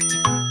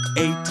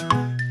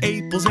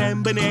apples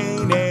and bananas.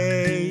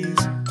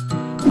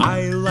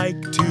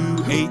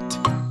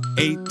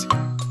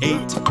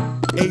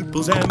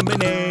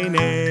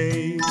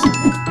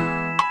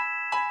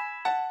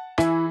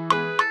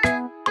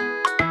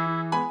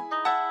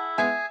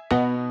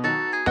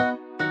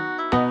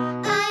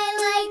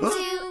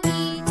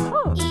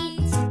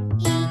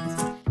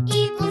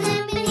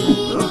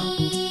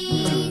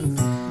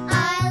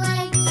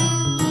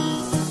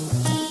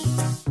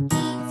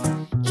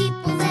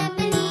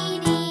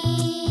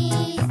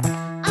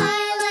 I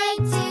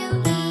like to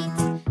eat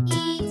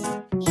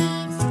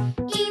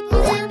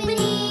apples and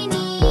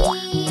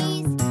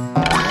bananas.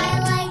 I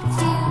like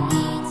to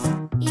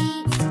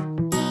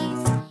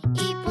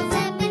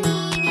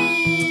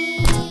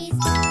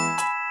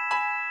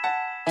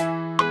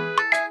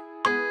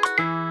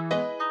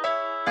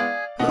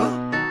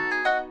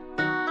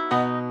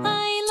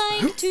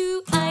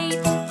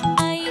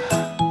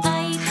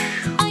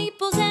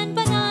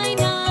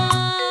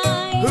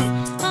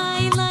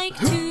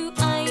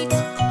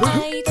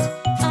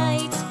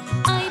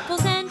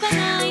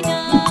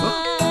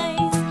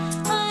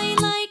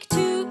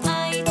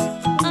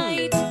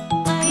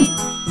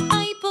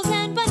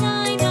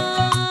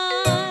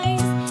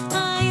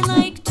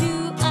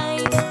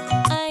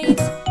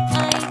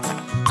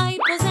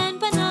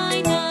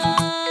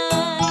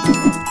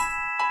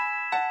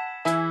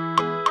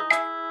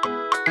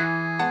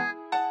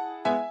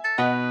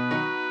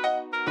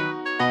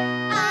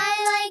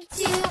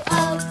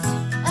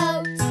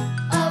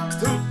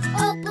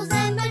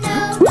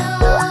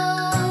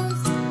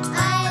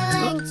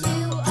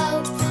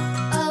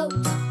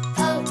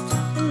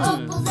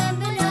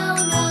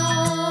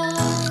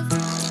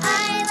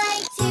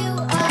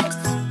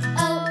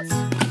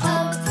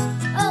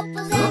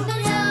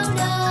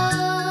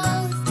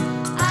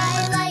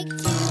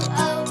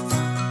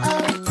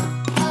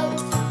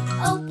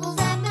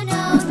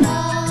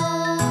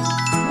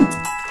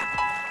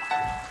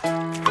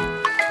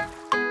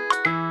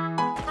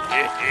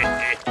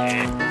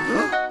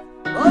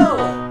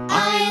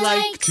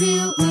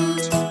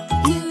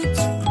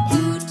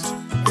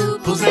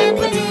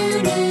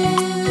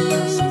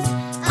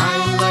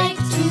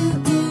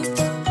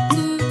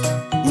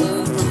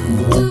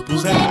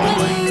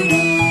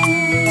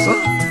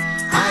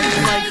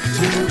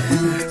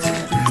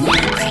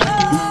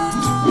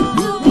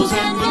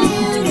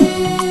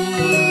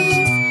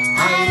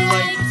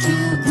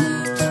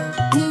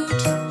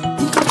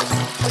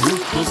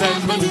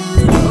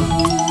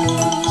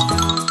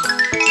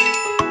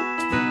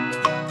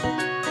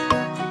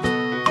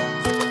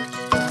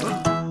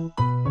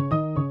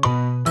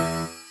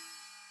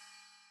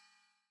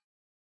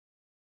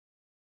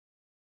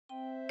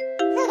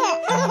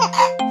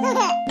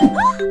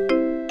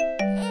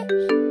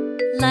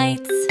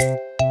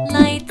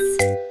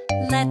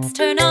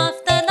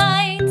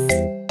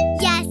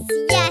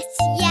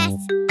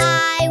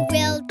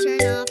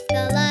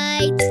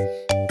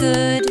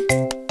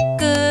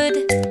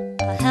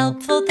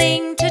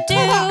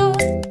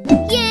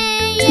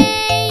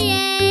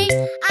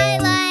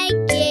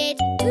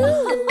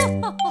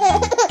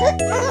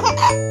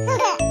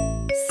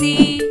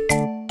see,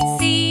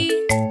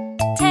 see.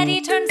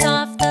 Teddy turns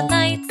off the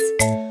lights.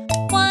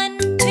 1,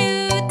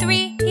 2,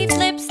 3, he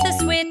flips the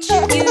switch.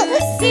 You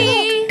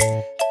see.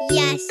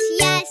 Yes,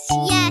 yes,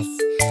 yes,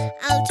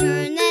 I'll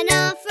turn that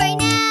off right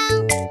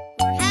now.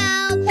 We're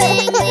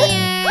helping the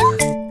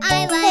earth. I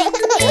like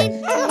it,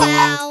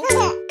 wow.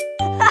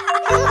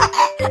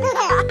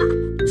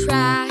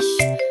 Trash,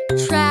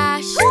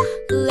 trash,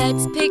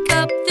 let's pick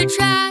up the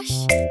trash.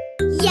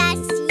 Yes,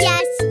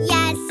 yes,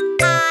 yes,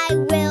 I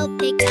will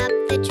pick up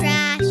the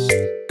trash.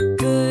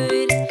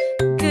 Good,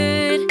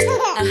 good,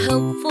 a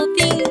helpful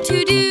thing to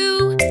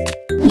do.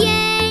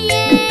 Yay,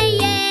 yay,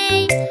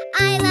 yay,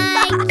 I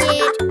like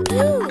it.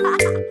 Ooh.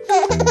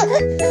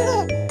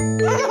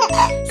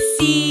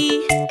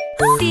 See,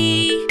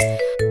 see,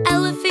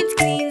 elephant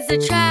cleans the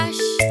trash.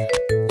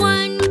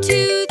 1,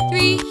 2,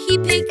 3, he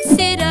picks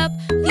it up.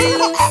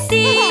 You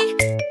see.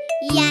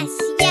 Yes,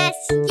 yes,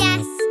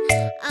 yes,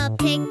 I'll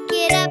pick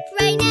it up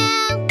right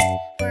now.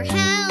 We're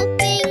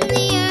helping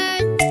the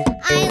earth.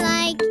 I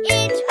like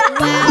it,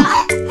 wow.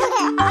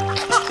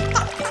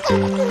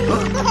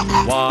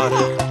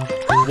 Water,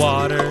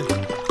 water,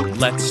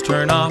 let's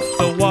turn off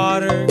the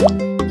water.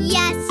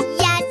 Yes,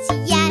 yes,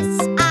 yes,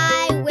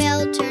 I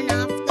will turn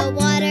off the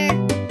water.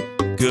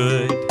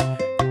 Good,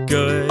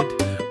 good,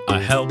 a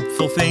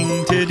helpful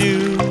thing to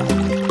do.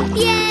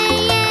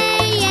 Yay,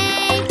 yay,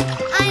 yay,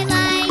 I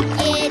like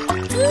it.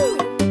 Ooh.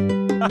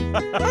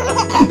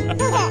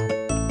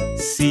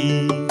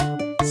 See,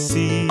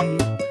 see,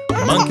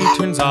 monkey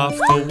turns off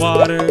the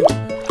water.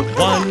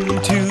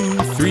 1,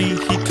 2, 3,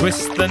 he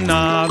twists the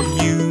knob.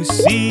 You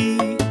see.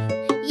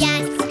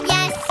 Yes,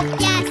 yes,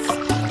 yes,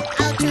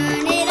 I'll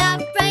turn it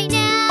off right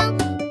now.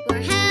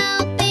 We're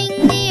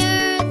helping the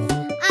earth.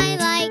 I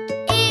like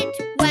it,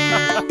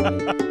 wow.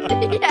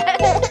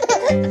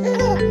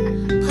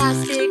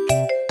 Plastic,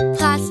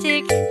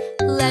 plastic,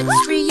 let's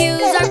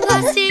reuse our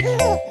plastic.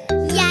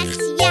 Yes,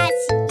 yes,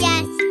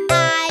 yes,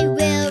 I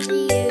will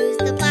reuse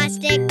the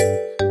plastic.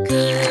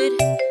 Good,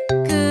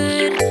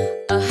 good,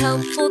 a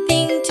helpful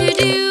thing to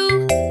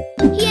do.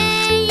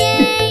 Yay,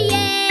 yay,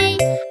 yay,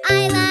 I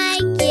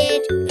like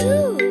it.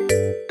 Ooh.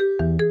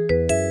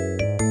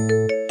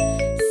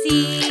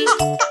 See,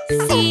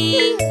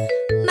 see,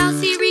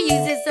 Mousy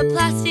reuses the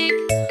plastic.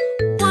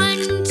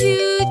 1,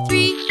 2,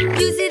 3,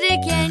 use it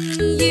again.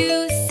 You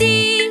see.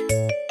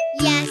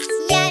 Yes,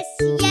 yes,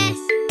 yes,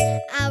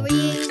 I'll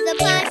reuse the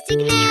plastic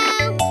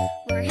now.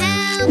 We're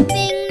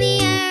helping the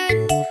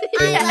earth.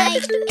 I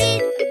like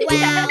it,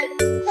 wow.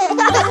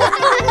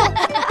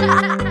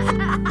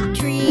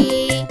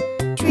 Tree,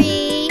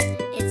 tree,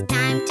 it's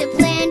time to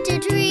plant a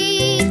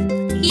tree.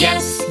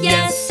 Yes,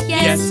 yes,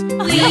 yes,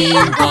 we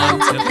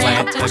want to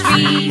plant a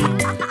tree.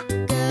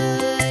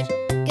 Good,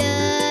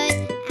 good,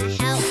 a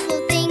helpful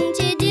thing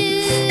to do.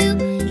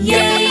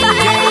 Yay,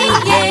 yay,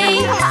 yay,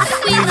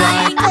 we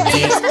like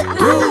it.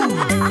 Woo!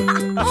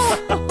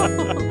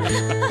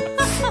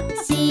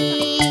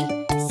 See,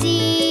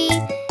 see,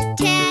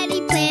 Teddy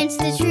plants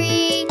the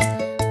tree.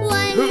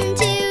 1,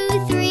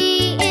 2,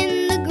 3, in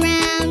the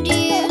ground,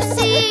 you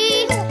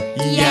see.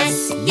 Yes,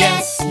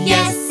 yes,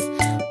 yes,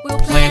 we'll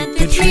plant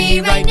the tree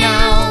right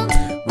now.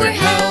 We're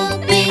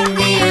helping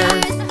the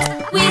earth.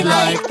 We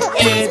like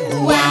it,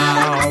 wow.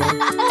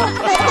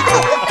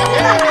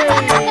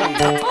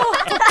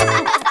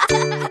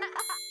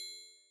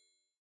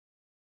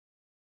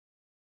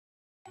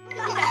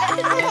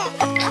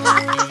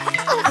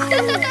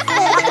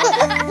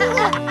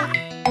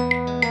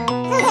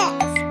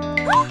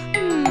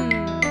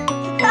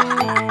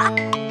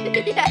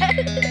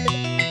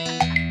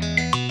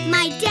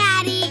 My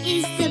daddy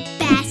is the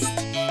best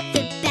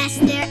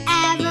there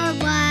ever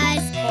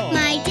was.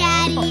 My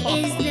daddy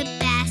is the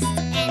best,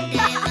 and I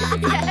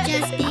love him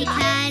just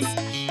because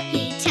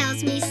he tells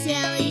me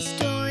silly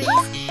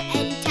stories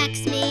and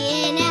tucks me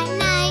in at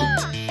night.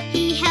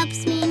 He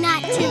helps me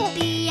not to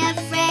be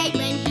afraid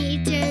when he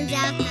turns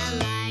out the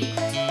light.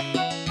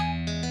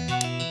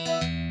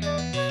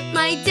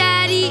 My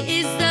daddy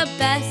is the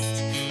best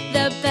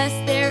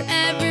there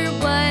ever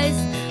was.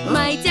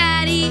 My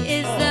daddy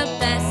is the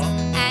best,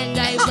 and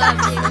I love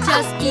him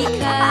just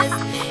because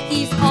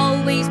he's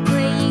always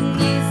playing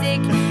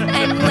music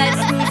and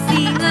lets me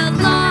sing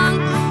along.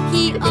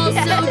 He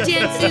also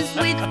dances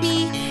with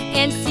me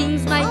and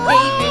sings my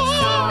favorite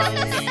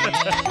songs.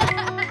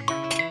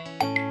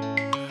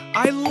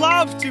 I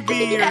love to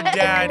be your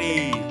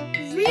daddy.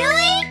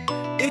 Really?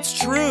 It's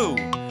true.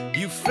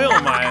 You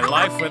fill my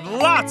life with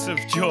lots of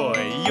joy.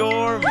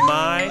 You're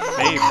my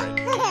favorite.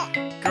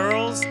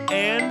 Girls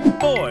and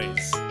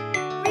boys.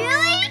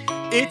 Really?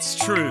 It's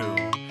true.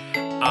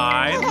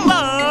 I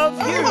love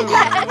you.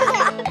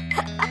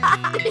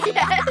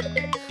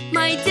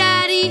 My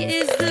daddy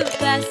is the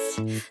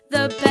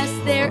best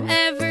there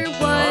ever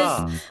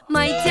was.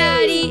 My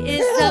daddy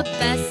is the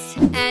best,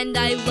 and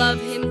I love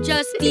him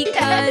just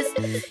because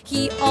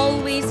he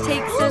always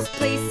takes us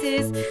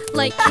places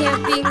like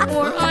camping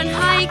or on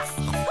hikes.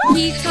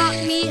 He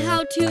taught me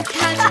how to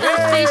catch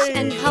a fish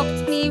and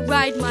helped me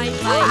ride my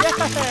bike.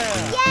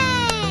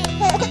 Yay!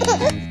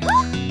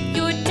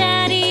 Your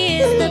daddy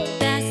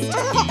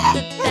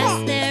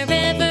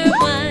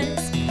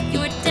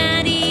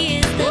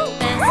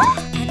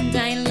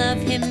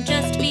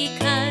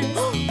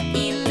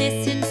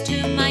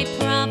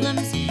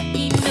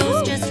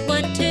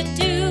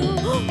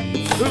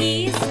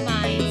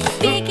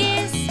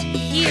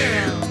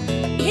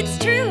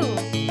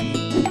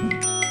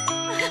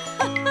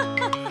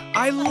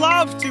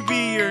love to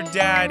be your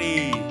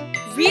daddy.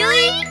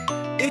 Really?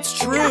 It's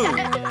true.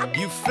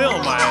 You fill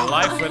my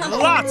life with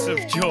lots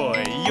of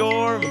joy.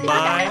 You're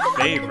my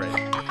favorite.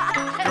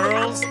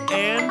 Girls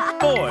and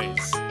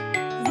boys.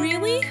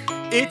 Really?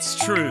 It's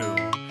true.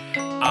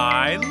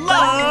 I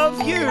love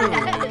you.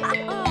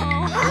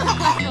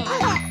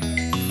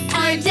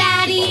 Our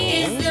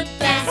daddy is the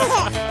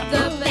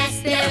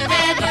best there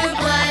ever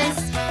was.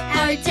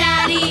 Our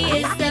daddy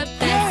is the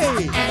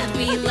best, and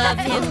we love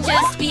him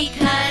just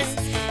because.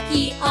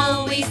 He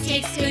always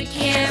takes good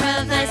care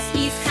of us.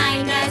 He's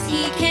kind as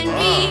he can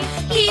be.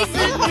 He's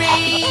the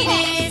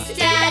greatest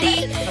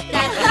daddy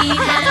that we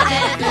have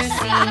ever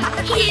seen.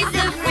 He's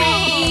the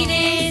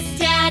greatest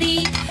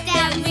daddy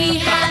that we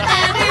have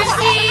ever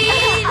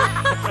seen.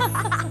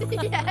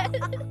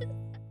 Yes.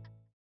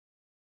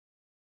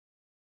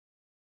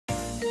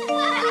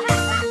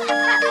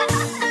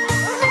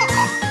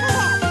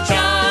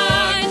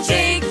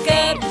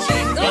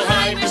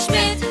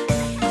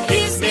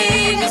 His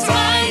name is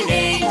my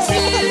name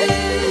too.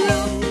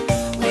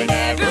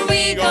 Whenever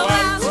we go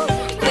out,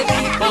 the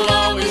people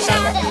always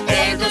shout,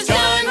 there goes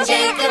John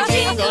Jacob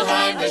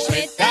Jingleheimer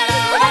Schmidt.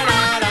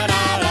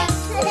 Da-da-da-da-da-da.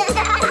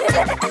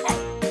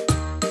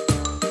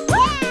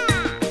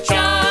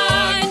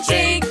 John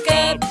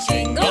Jacob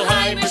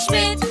Jingleheimer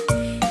Schmidt.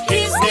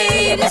 His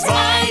name is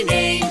my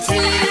name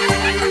too.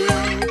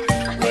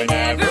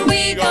 Whenever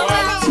we go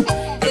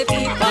out,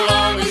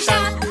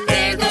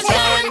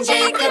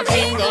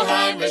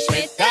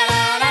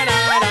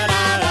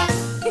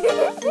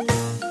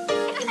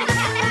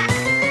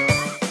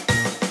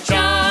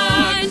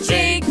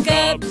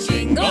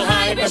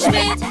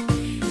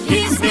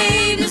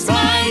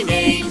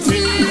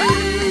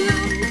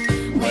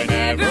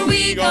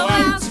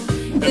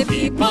 the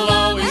people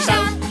always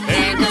shout,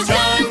 there goes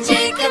John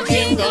Jacob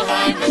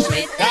Jingleheimer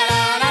Schmidt.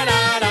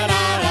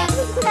 Da-da-da-da-da-da.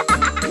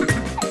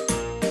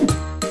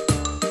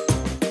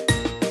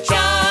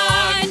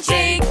 John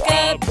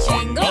Jacob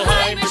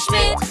Jingleheimer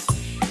Schmidt.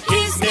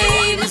 His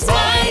name is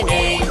my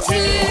name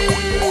too.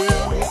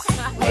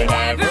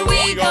 Whenever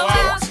we go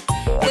out,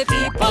 the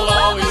people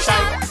always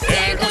shout,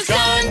 there goes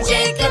John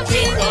Jacob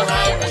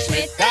Jingleheimer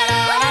Schmidt.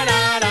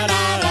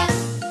 Da-da-da-da-da-da.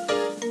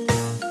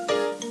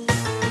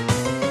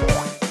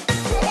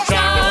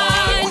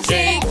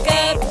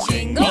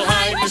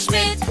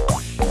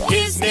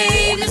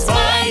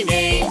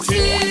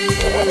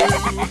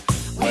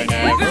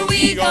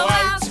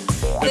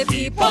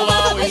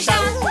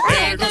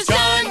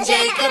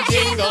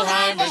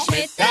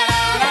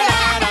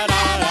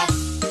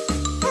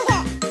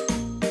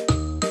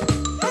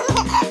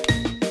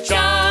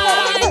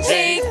 John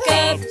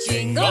Jacob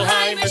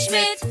Jingleheimer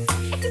Schmidt.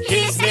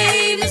 His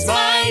name is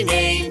my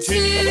name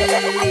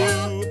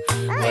too.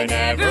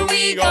 Whenever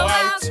we go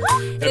out,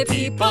 the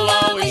people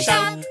always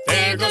shout,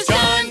 there goes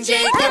John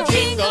Jacob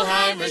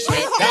Jingleheimer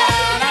Schmidt.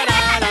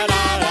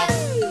 Da-da-da-da-da-da.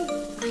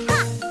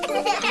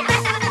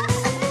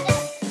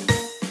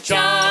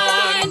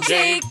 John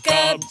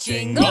Jacob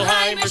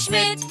Jingleheimer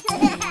Schmidt.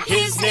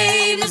 His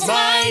name is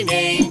my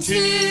name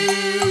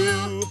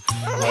too.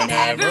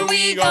 Whenever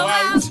we go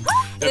out,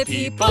 the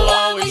people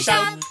always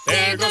shout,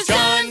 there goes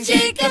John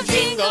Jacob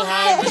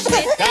Jingleheimer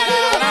Schmidt.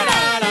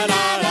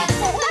 Da-da-da-da-da-da.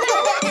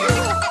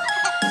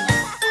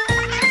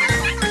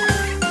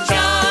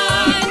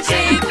 John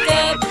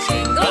Jacob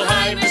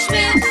Jingleheimer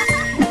Schmidt.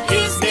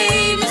 His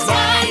name is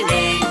my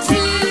name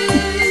too.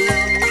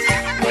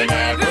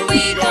 Whenever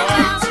we go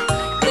out,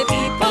 the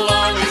people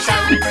always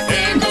shout,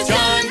 there goes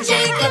John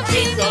Jacob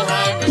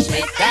Jingleheimer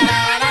Schmidt.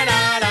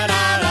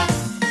 Da-da-da-da-da-da.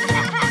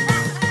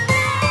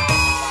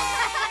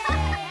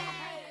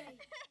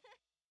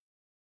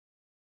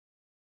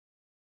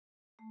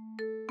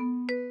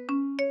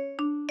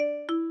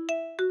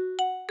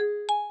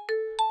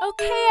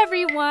 Okay,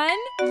 everyone,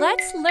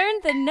 let's learn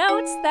the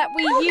notes that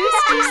we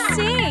used to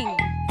sing.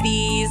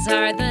 These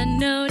are the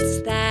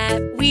notes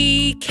that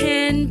we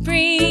can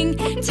bring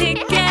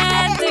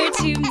together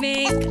to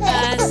make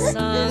a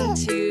song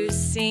to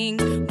sing.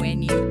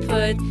 When you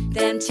put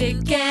them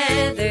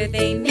together,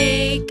 they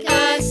make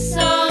a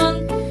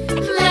song.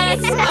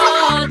 Let's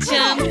all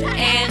jump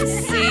and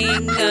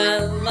sing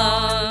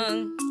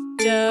along.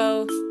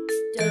 Do,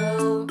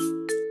 do,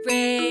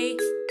 re,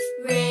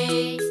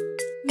 Re,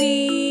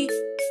 mi,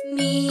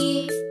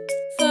 mi,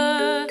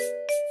 fa,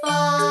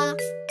 fa,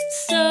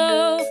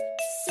 so,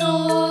 so,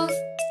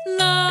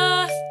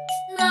 la,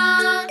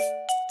 la,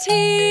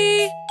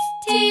 ti,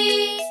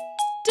 ti,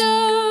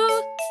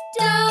 do,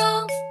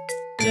 do,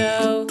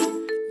 do,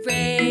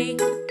 re,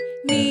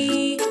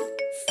 mi,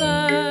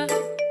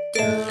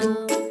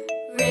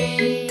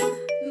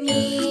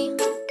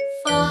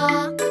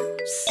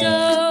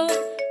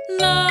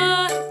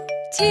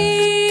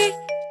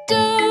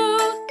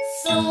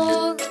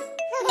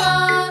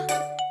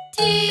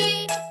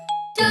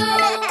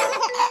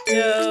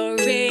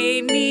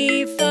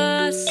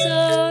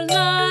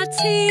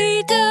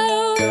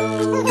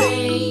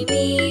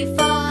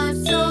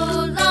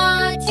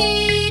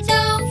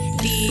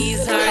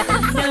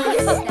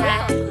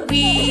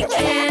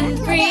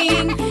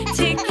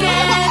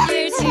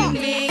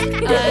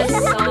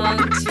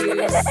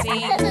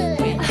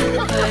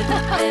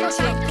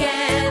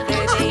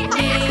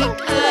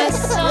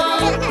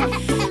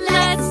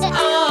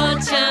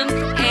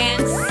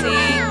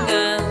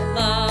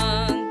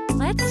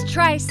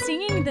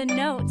 the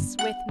notes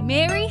with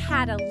Mary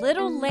Had a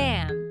Little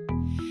Lamb.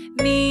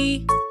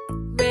 Mi,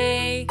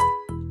 re,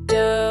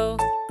 do,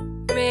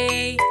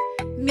 re,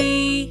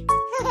 mi,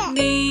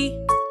 mi,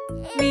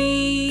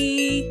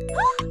 mi.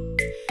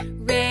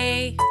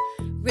 Re,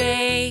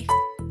 re,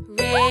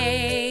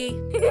 re.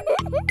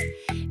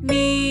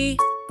 Mi,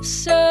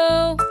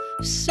 so,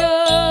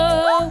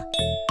 so.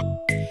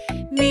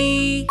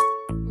 Mi,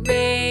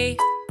 re,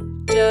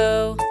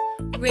 do,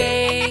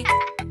 re,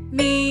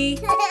 mi,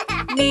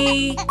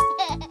 mi,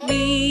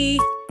 mi,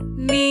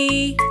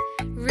 mi,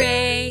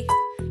 re,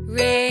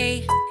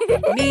 re,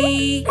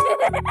 mi,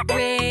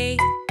 re,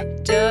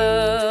 do.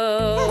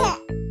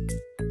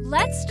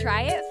 Let's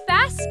try it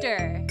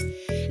faster.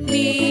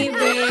 Mi,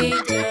 re,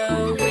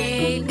 do,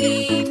 re,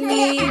 mi,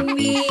 mi,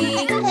 mi,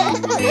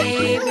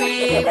 re,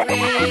 re, re,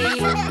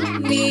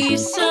 mi,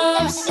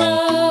 so,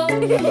 so.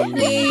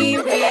 Mi,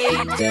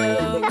 re, do,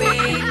 re,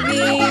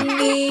 mi,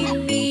 mi,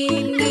 mi,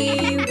 mi,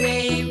 re,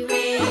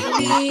 re,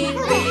 mi,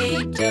 re,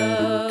 do.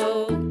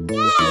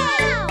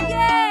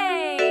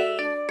 Yay!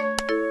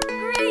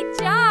 Great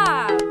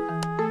job!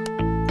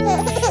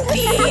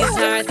 These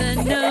are the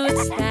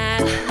notes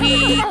that we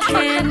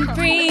can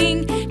bring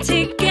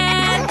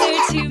together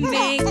to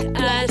make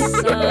a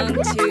song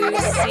to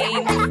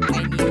sing.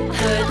 When you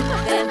put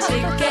them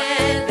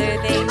together,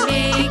 they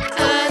make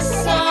a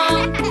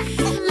song.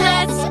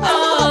 Let's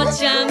all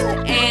jump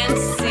and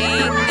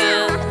sing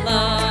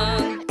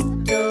along.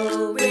 Do,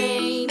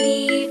 re,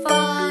 mi,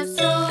 fa,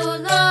 sol,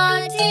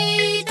 la,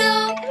 ti, do.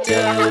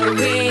 Do,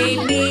 re,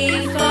 mi,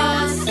 fa,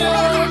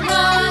 sol,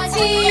 la,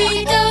 ti,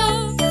 do.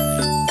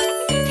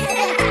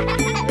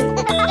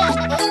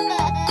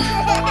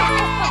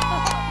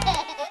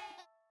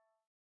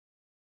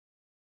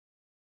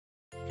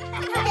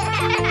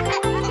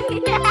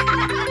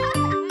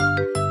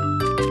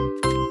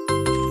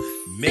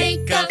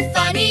 Make a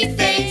funny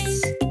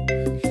face.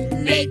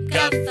 Make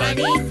a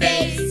funny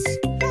face.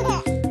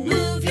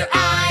 Move your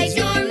eyes,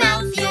 your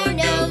mouth, your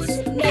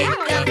nose.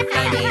 Make a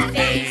funny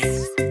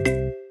face.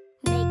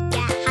 Make a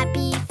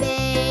happy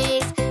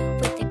face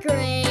with a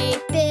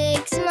great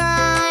big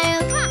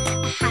smile.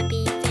 A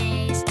happy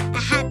face, a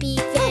happy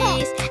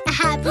face, a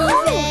happy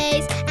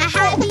face, a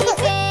happy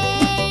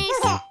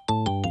face.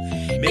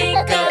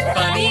 Make a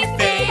funny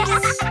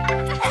face.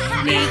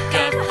 Make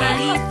a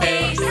funny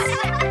face.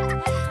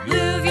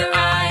 Move your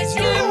eyes,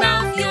 your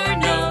mouth, your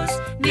nose.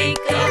 Make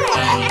a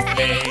funny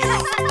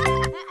face.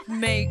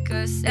 Make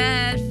a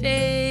sad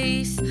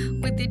face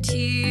with a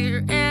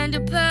tear and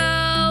a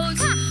pout.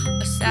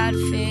 A sad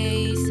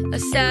face, a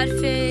sad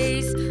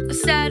face, a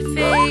sad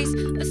face,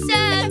 a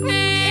sad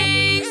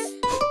face.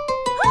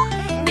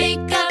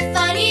 Make a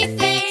funny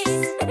face.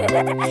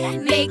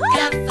 Make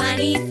a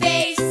funny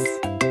face.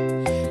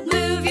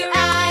 Move your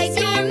eyes,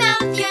 your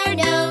mouth, your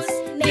nose.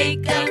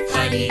 Make a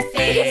funny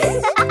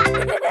face.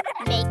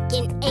 Make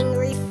an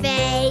angry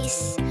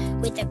face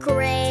with a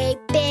great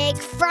big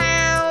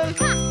frown.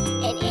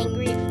 An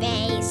angry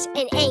face,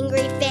 an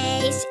angry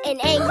face, an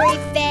angry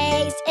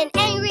face, an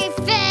angry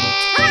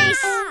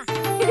face.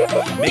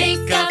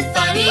 Make a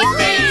funny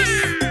face.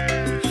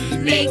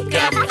 Make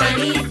a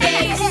funny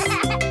face.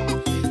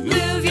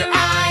 Move your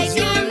eyes,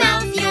 your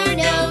mouth, your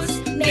nose.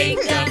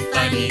 Make a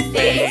funny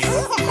face.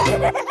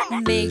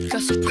 Make a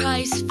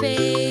surprise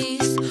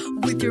face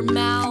with your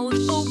mouth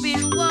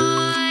open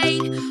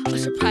wide. A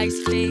surprise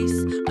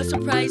face, a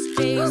surprise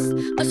face,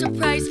 a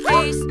surprise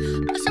face,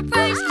 a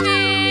surprise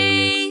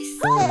face.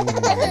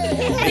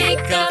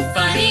 Make a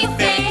funny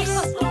face.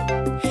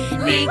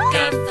 Make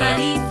a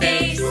funny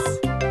face.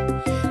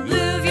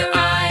 Move your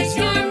eyes,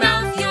 your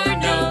mouth, your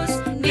nose.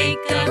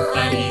 Make a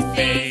funny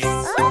face.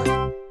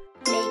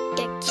 Make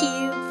a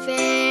cute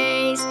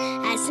face,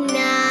 as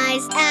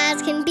nice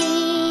as can be.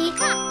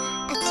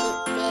 A cute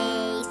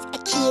face, a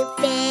cute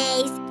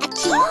face, a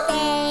cute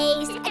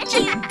face, a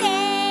cute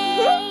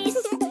face.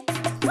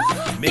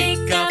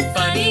 Make a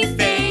funny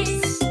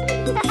face.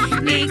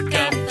 Make a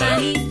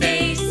funny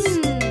face.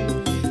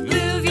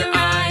 Move your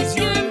eyes,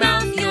 your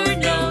mouth, your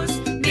nose.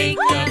 Make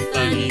a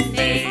funny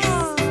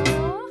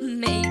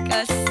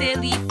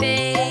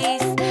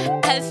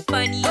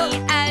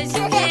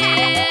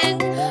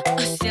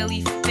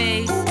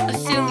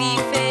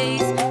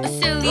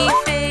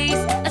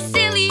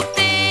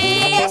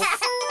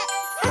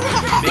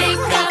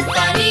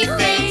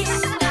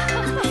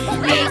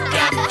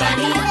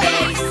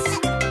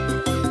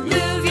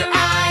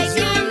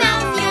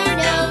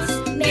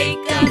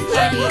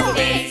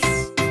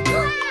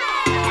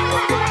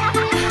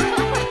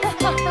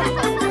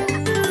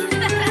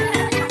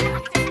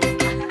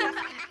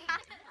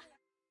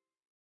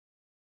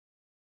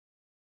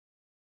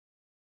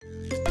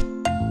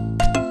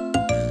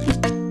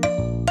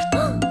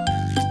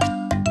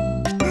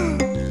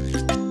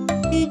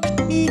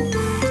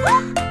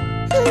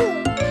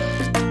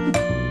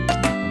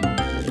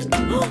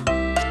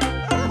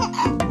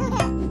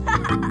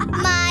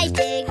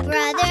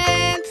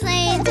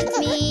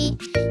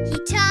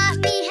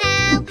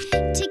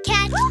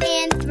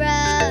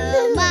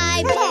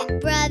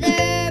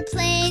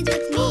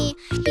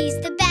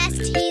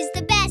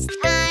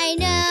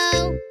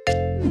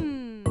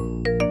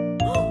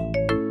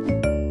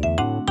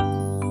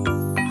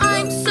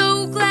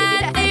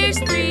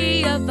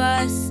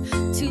us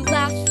to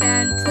laugh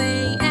and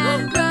play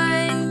and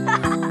run.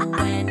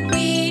 When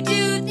we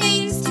do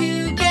things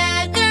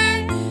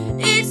together,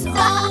 it's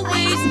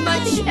always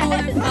much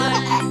more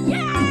fun.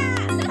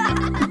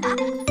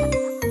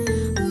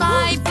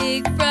 My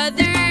big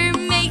brother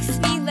makes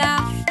me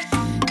laugh,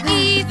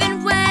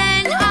 even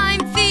when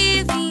I'm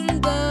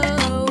feeling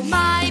low.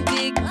 My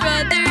big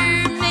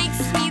brother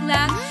makes me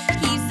laugh.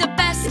 He's the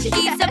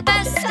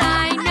best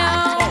I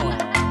know.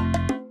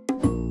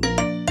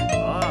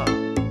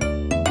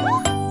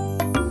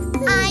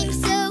 I'm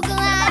so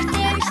glad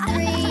there's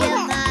three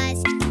of us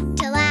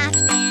to laugh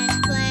and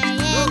play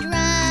and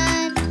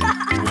run.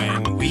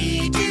 When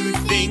we do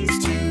things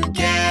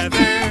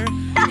together,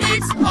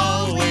 it's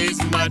always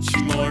much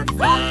more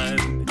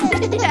fun.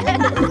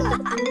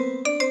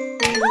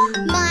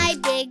 My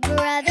big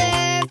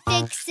brother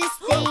fixes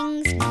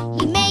things.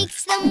 He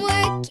makes them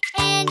work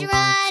and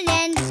run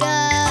and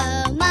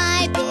go.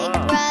 My big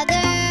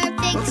brother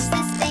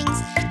fixes things.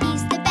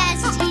 He's the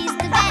best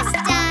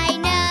I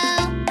know.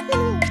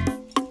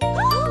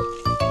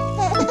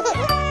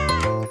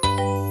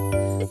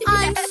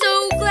 I'm so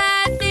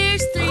glad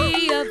there's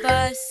three of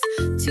us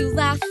to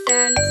laugh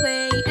and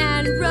play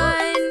and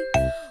run.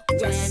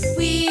 When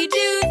we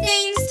do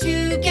things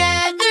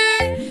together,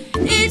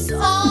 it's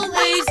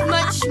always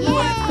much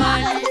more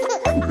fun.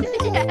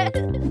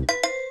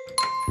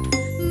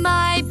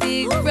 My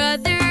big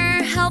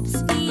brother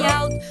helps me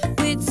out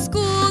with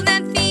school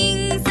and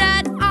things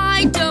that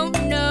I don't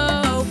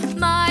know.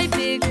 My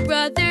big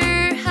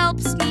brother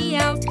helps me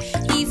out.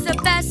 He's the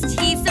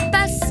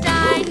best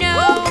I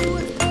know.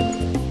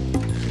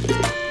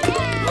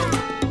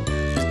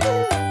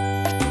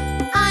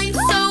 I'm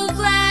so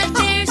glad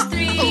there's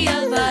three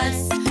of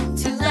us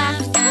to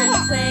laugh and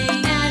play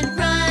and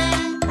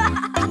run.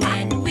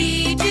 When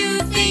we do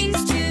things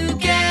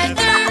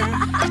together,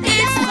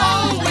 it's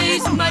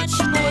always much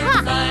more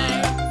fun.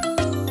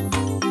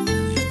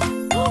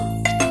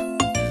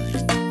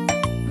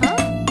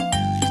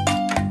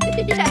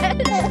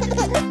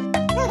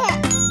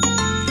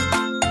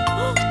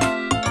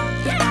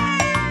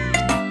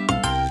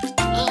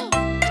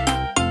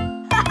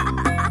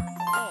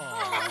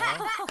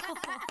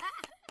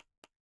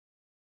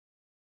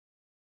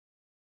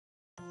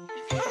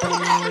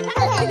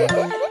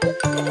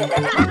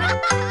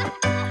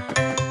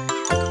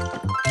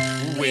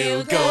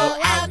 We'll go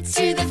out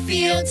to the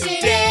field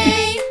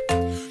today.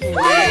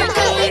 We're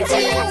going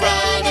to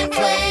run and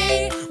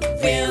play.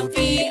 We'll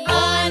be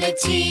on a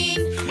team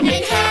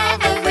and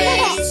have a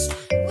race.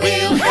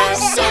 We'll have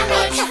so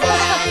much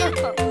fun.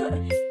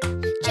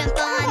 Jump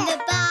on the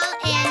ball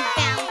and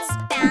bounce,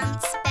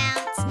 bounce,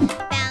 bounce,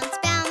 bounce,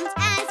 bounce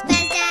as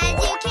fast as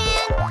you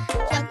can.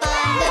 Jump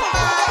on the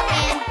ball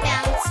and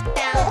bounce,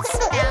 bounce,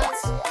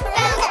 bounce,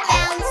 bounce,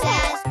 bounce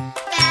as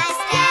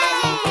fast as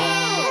you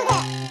can.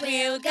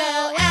 We'll go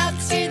out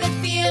to the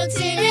field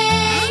today.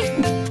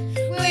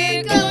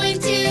 We're going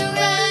to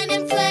run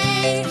and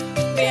play.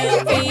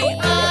 We'll be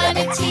on a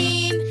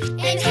team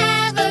and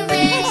have a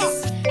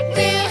race.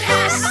 We'll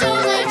have so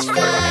much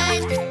fun.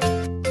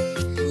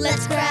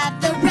 Let's grab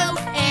the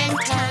rope and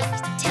tug,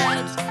 tug,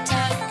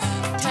 tug,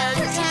 tug,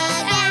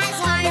 tug as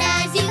hard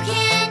as you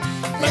can.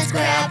 Let's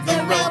grab the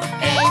rope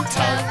and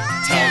tug,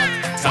 tug,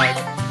 tug,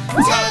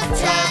 tug,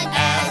 tug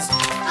as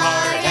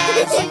hard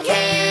as you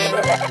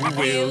can.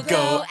 We'll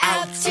go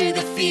out to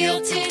the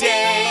field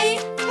today.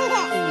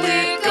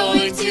 We're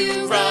going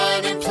to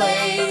run and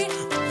play.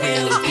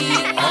 We'll be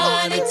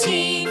on a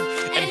team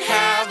and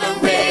have a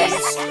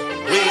race.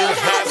 We'll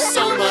have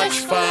so much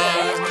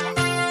fun.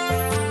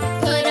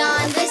 Put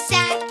on the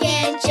sack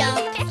and jump,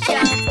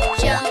 jump,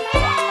 jump,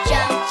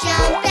 jump,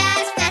 jump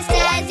as fast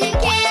as you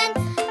can.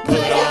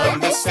 Put on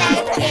the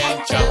sack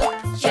and jump,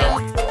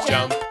 jump,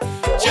 jump,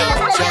 jump,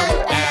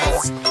 jump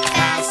as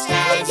fast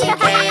as you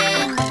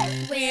can.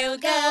 We'll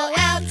go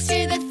out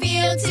to the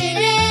field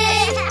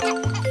today.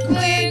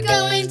 We're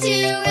going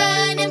to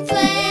run and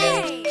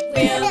play.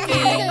 We'll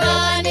be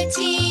on a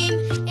team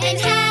and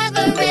have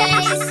a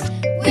race.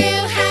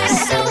 We'll have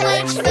so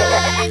much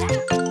fun.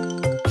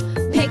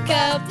 Pick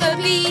up a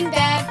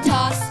beanbag,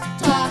 toss,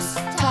 toss,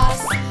 toss,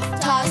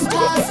 toss,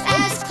 toss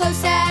as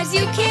close as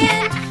you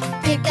can.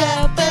 Pick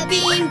up a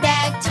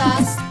beanbag,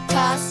 toss,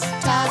 toss,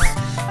 toss,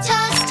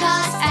 toss,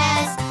 toss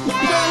as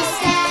close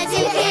as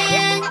you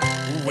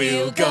can.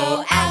 We'll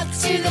go out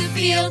to the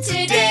field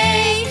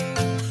today.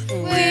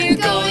 We're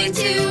going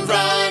to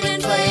run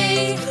and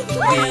play.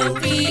 We'll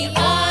be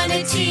on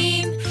a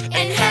team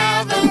and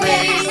have a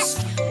race.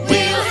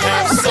 We'll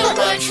have so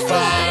much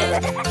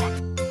fun.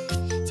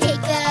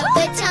 Take the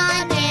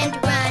baton and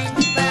run,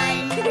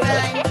 run,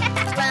 run,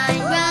 run,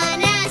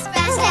 run as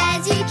fast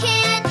as you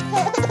can.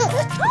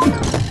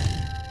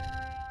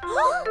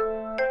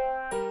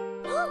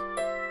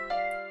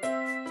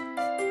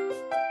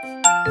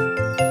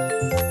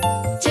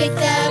 Take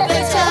the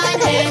baton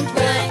and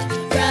run,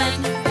 run,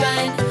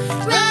 run,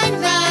 run,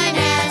 run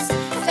as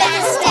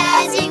fast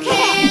as you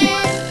can.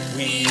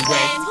 We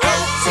went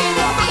out to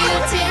the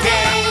field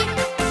today.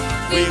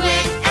 We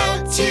went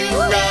out to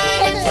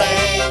run and play.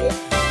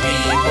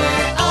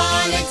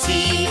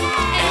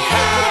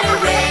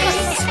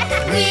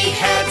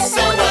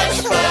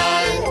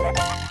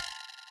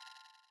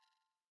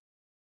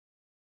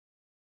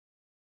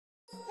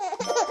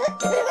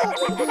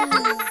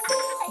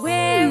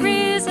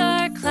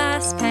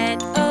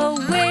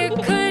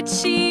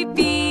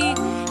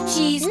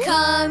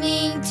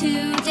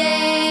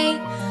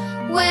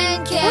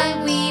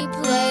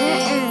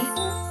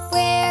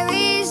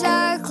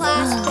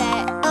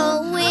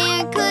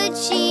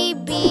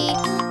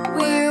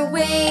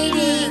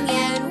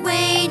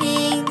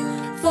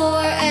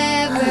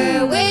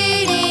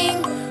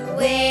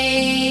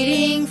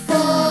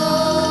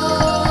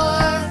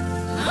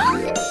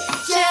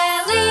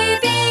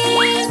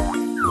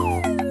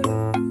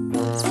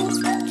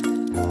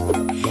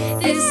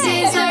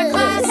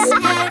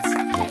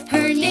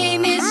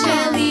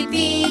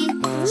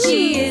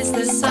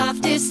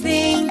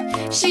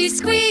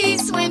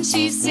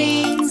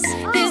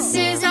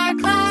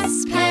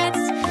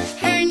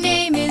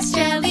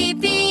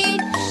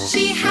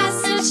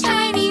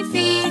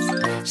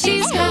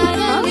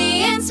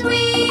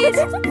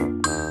 Have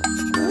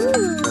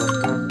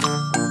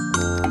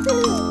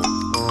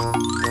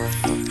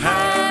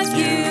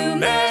you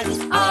met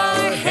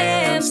our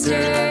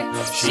hamster?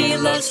 She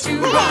loves to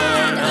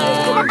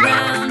run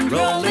around,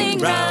 rolling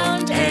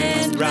round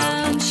and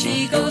round.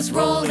 She goes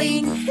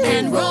rolling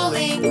and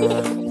rolling,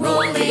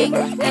 rolling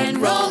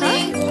and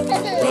rolling,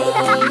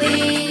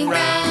 rolling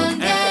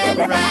round and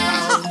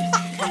round.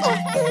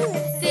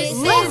 This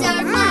is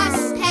our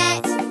mouse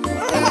pet.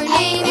 Her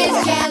name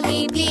is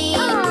Jelly Bean.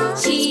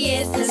 She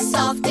is the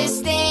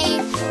softest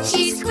thing.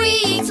 She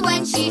squeaks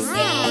when she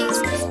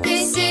sings.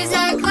 This is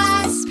our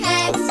class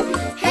pet.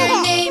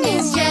 Her name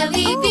is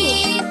Jelly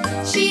Bean.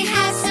 She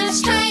has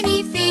such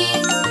tiny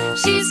feet.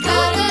 She's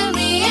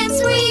cuddly and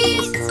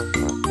sweet.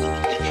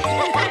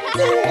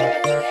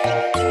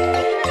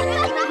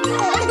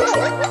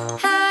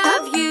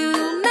 Have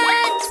you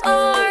met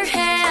our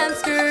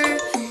hamster?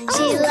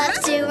 She loves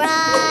to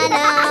run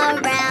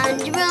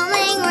around,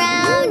 rolling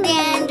round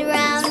and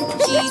round.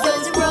 She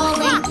goes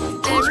rolling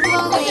and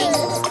rolling,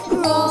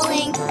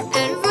 rolling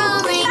and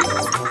rolling,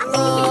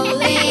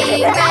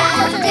 rolling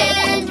round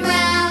and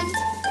round.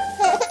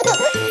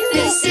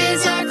 This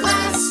is our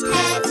class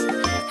pet.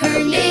 Her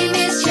name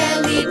is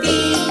Jelly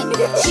Bean.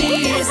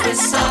 She is the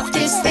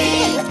softest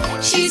thing.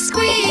 She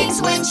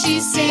squeaks when she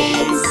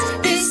sings.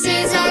 This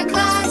is our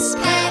class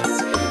pet.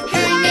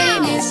 Her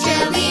name is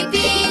Jelly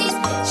Bean.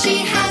 She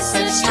has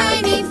such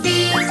tiny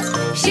feet.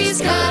 She's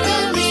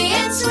cuddly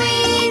and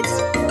sweet.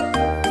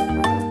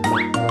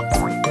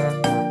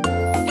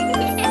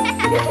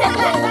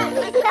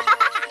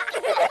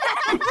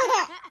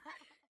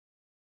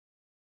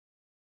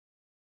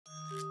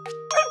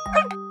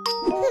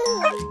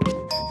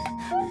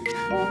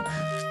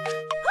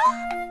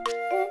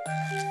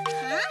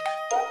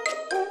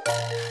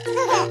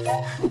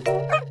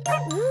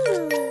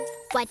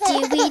 What do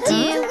we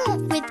do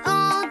with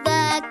all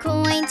the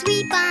coins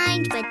we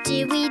find? What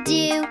do we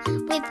do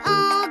with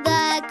all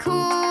the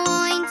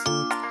coins?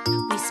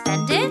 We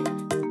spend it?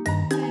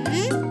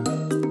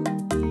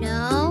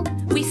 No.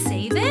 We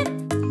save it?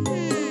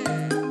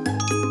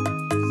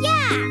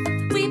 Yeah.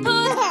 We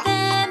put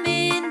them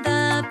in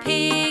the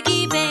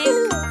piggy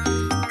bank.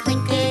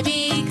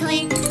 Clinkety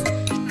clink,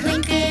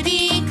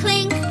 clinkety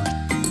clink.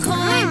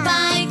 Coin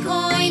by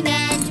coin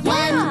and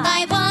one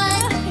by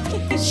one.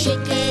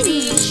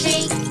 Shickety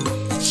shake,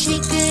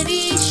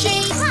 shickety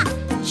shake,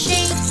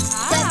 shake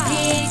the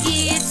piggy.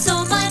 It's so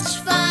much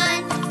fun.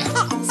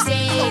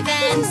 Save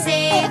and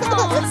save,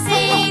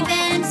 save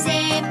and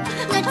save.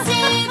 Let's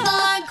save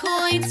our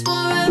coins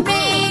for a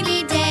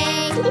rainy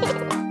day.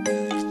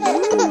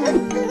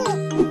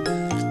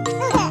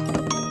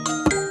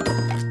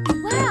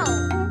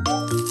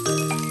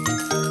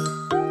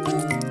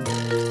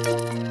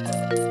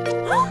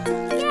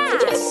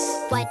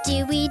 What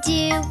do we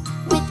do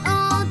with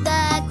all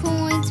the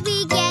coins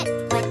we get?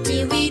 What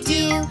do we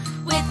do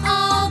with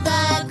all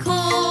the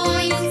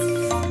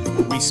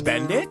coins? We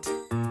spend it?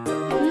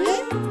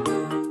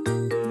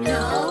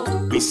 No.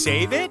 We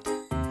save it?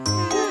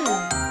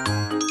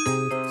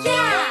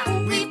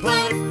 Yeah, we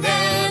put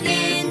them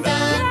in the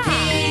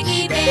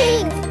piggy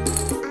bank.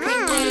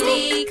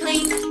 Clinkety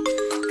clink,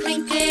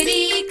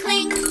 clinkety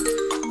clink.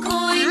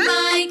 Coin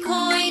by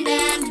coin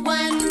and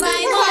one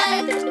by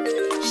one.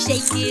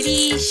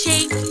 Shakety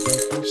shake,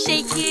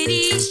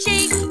 shakety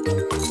shake.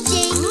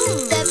 Shake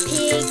the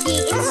piggy,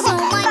 it's so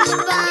much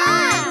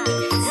fun.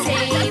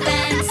 Save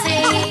and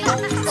save,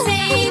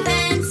 save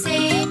and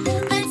save.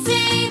 Let's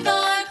save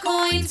our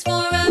coins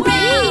for a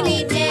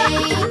rainy day.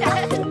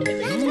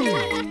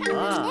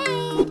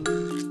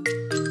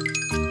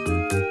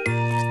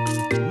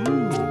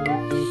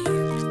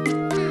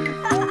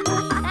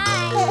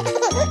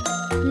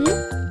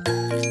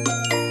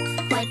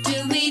 What do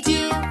we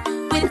do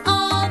with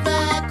all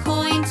the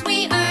coins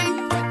we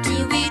earn? What do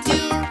we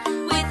do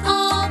with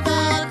all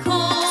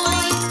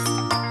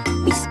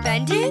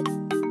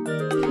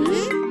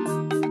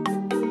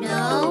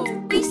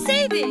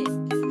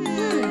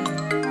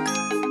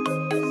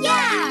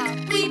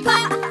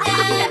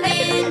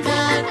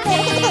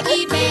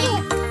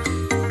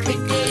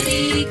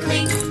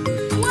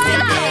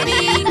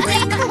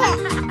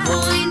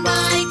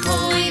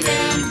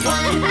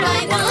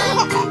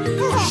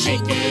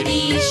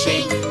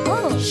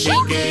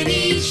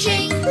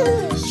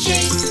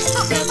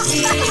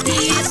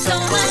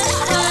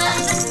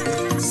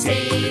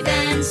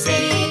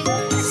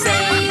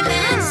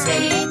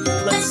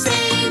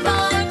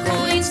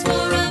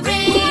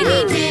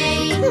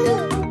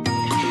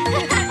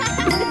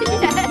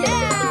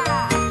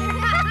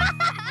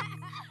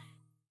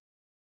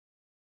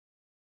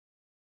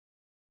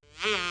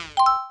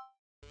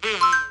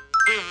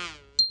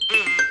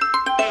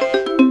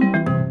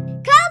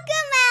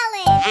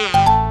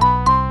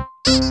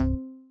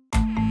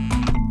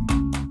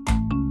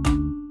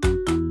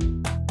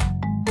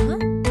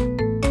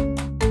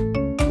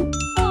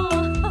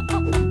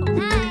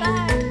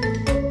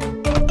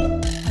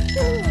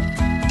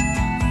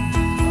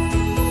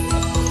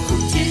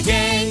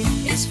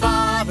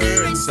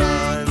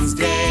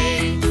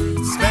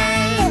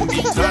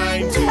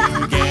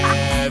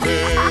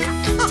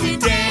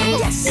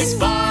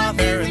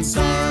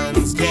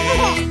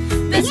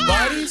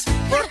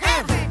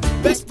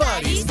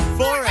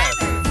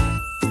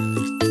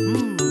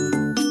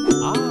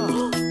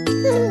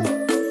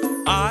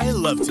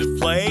love to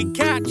play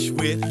catch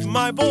with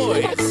my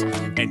boys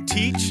and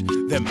teach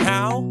them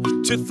how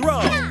to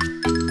throw.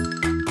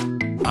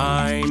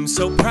 I'm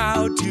so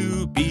proud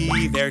to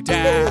be their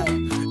dad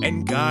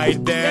and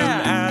guide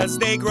them as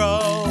they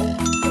grow.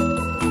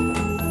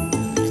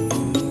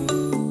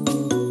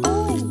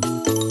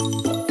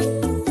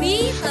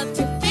 We love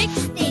to fix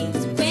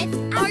things with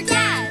our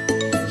dad.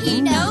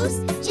 He knows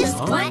just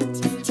what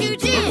to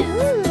do.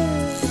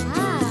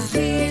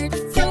 We're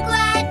so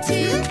glad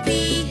to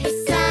be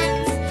his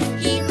sons.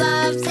 He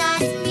loves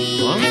us,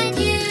 me and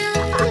you.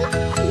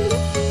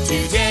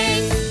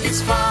 Today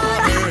is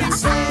Father and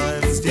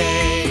Son's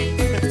Day.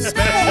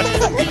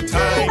 Spending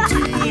time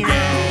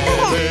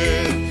together.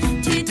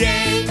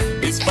 Today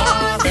is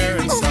Father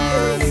and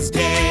Son's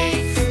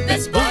Day.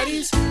 Best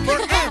buddies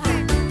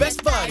forever.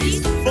 Best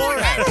buddies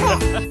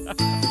forever.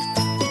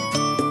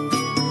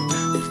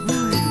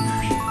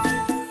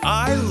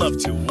 I love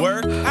to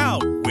work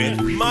out with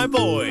my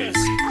boys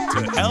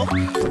to help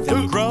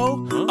them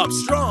grow up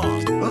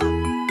strong.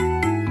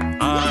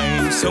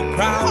 I'm so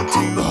proud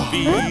to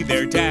be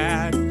their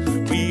dad.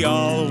 We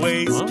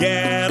always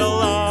get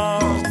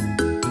along.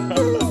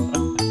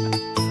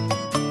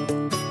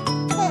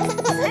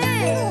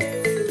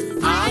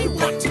 I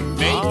want to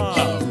make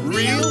a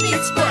real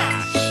big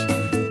splash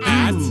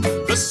at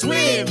the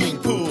swimming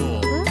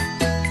pool.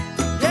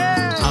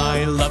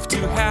 I love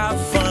to have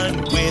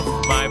fun with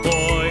my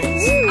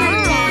boys.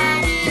 Our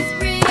dad is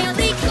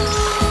really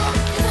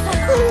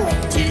cool.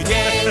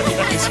 Today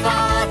is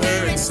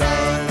Father and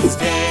Son's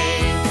Day.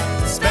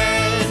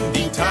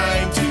 Spending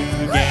time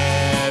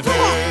together.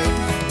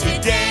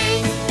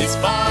 Today is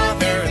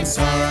Father and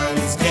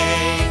Son's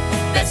Day.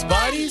 Best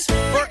buddies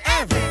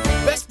forever.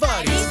 Best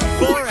buddies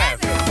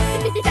forever.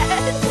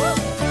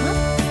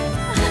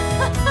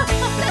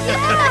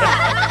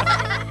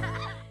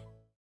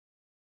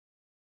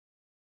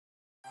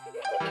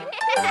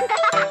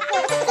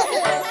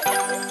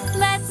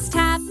 Let's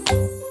tap.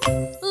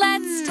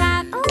 Let's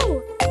tap.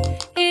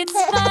 It's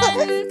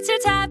fun to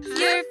tap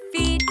your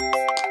feet.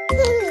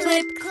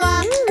 Clip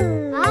clop,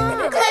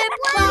 clip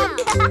clop.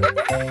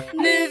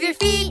 Move your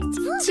feet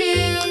to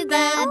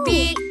the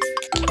beat.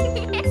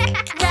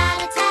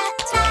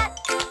 Rat-a-tat-tat,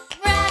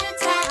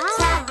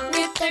 rat-a-tat-tat.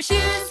 With our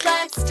shoes,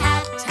 let's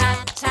tap, tap,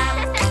 tap.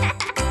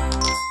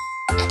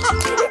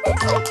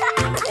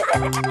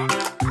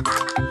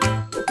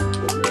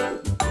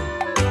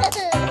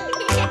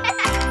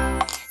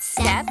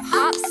 Step,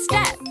 hop,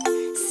 step.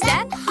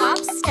 Step, hop,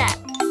 step.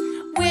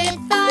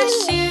 With our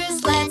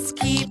shoes, let's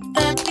keep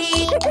the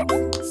beat.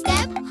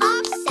 Step,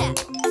 hop, step.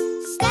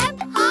 Step,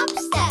 hop,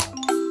 step.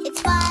 It's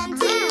fun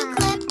to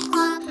clip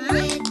clop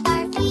with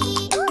our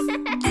feet.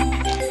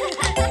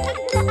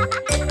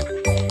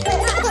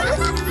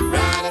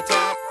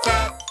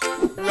 Rat-a-tat-tat,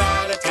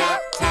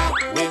 rat-a-tat-tat.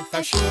 With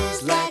our shoes,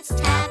 let's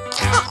tap,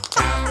 tap,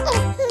 tap.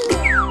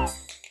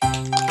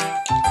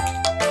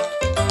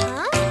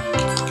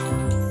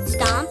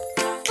 Stomp,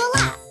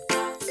 flap,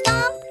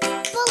 stomp,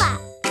 flap.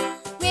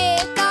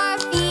 With our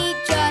feet,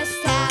 just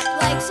tap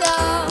like so.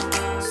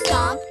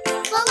 Stomp,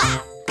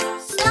 flap,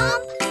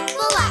 stomp,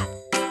 flap.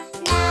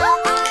 Now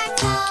our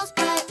toes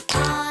put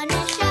on a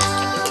show.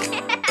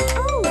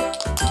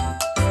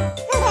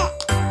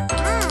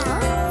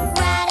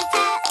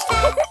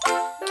 Rat-a-tat-tat,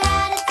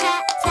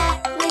 rat-a-tat-tat.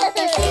 With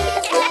our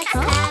shoes,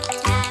 let's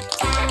tap, tap,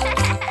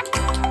 tap.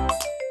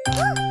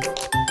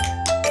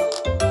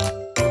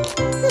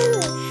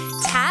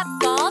 Tap,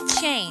 ball,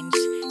 change.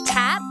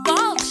 Tap,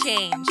 ball,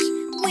 change.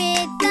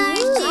 With our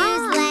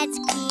shoes, let's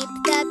keep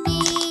the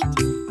beat.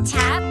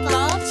 Tap,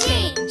 ball,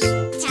 change.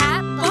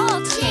 Tap, ball,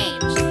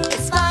 change.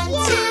 It's fun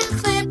to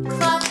clip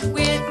clop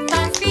with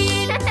our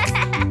feet.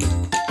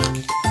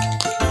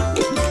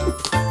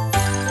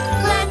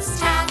 Let's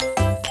tap,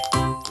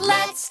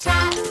 let's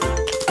tap.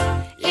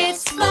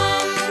 It's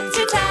fun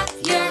to tap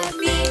your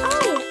feet.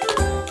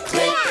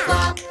 Clip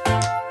clop,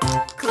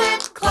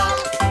 clip clop.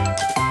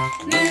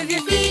 Move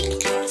your feet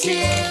to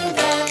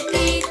the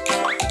beat.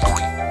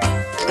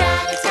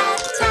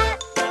 Rat-a-tat-tat,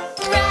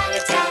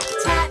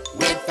 rat-a-tat-tat.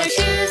 With our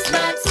shoes,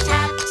 let's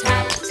tap,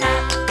 tap,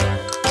 tap.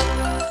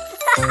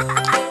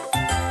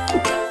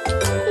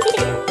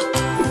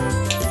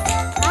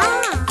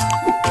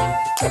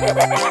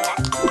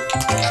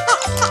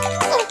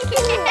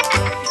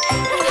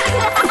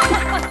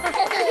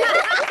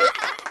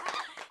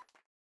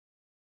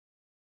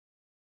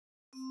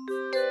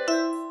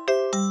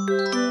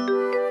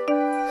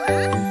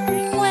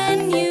 When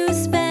you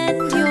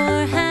spend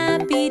your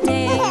happy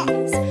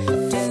days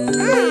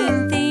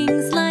doing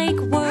things like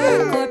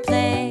work or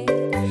play,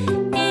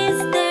 is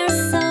there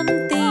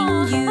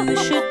something you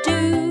should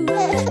do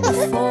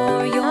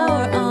before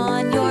you're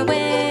on your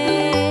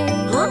way?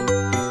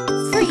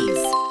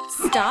 Freeze,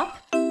 stop,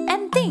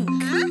 and think.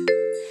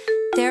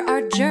 There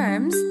are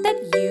germs that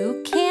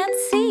you can't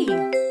see.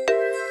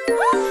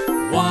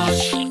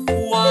 Wash,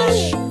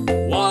 wash,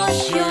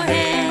 wash your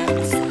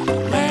hands.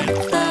 Let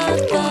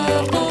the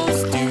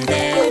bubbles do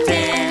their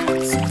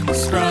dance.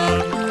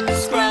 Scrub,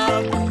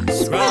 scrub,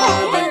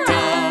 scrub and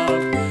dub.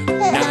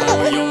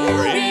 Now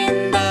you're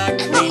in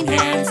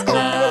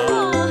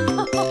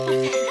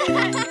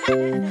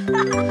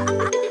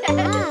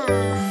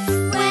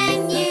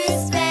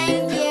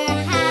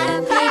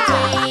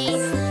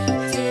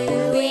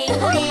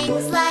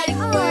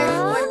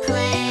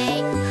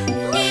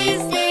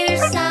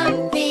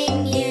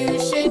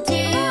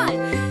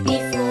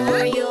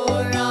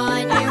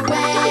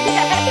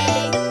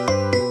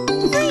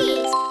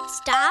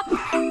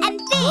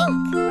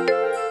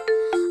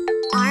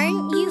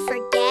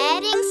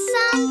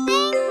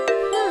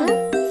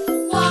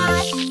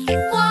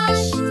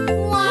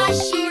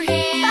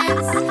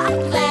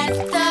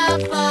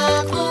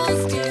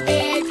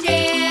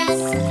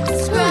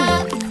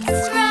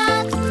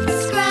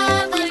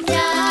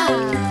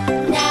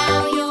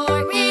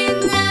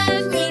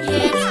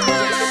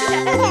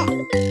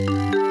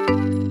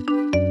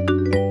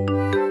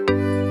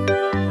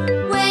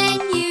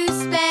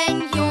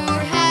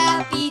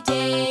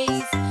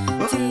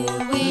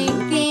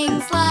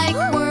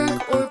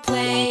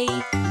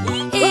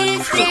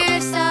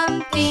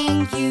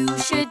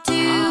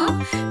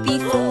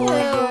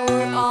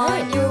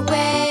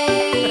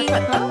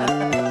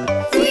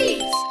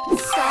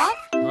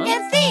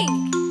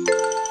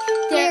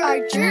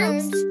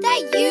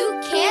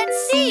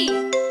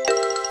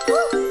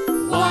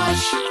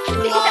Wash,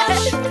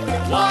 wash,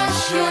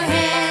 wash your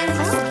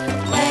hands.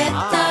 Let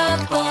the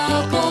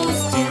bubbles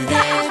do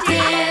their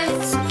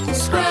dance.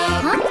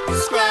 Scrub,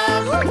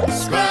 scrub,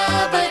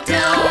 scrub a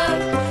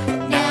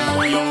dub.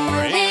 Now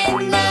you're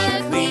in the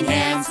Clean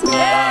Hands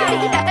Club.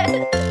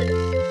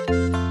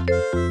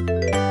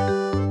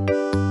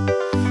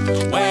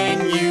 When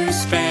you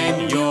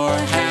spend your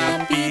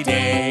happy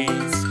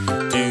days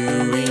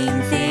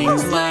doing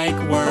things like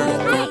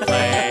work or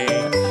play,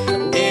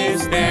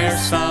 is there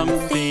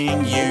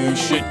something you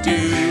should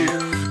do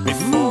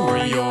before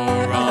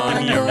you're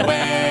on your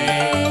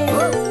way?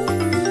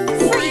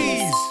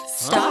 Freeze!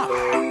 Stop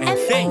and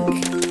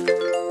think.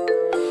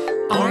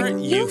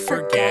 Aren't you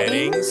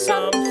forgetting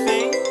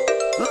something?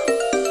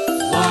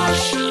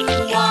 Wash,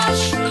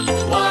 wash,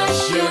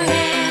 wash your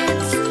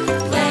hands.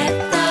 Let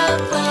the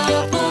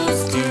bubbles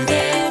do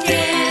their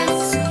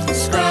dance.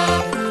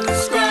 Scrub,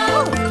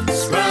 scrub,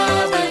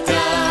 scrub a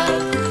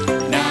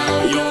dub. Now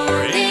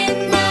you're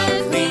in the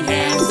Clean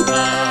Hands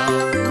Club.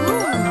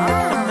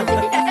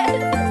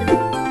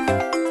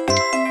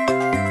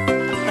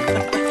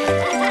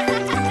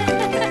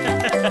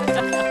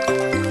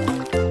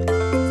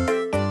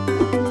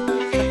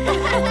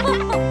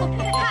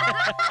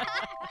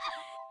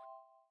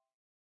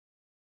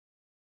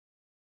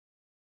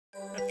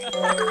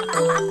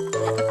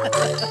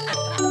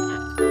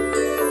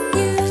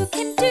 You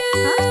can do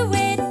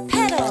it.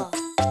 Pedal,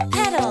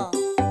 pedal,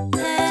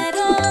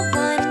 pedal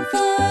 1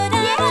 foot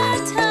at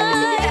a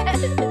time.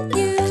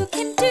 You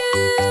can do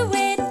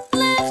it.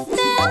 Left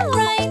and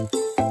right,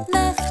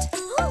 left,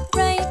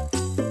 right,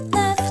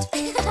 left,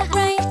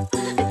 right.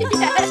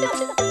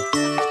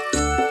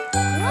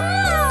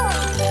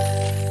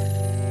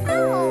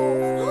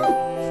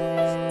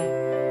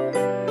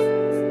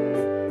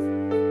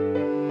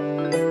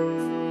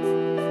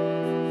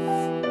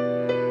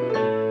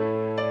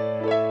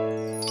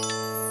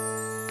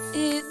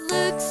 It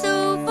looks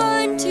so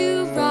fun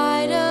to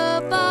ride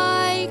a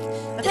bike.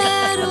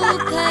 Pedal,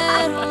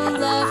 pedal,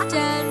 left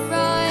and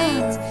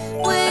right.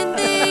 When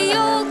they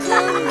all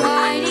come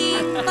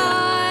riding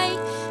by,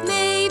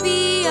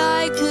 maybe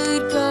I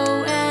could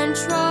go and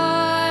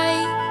try.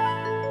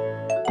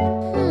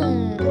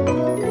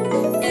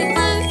 It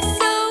looks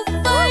so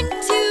fun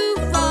to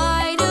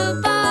ride a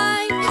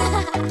bike.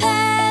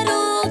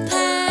 Pedal,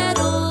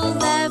 pedal,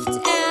 left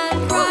and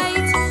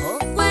right.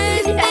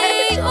 When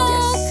they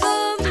all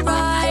come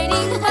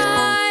riding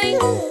by,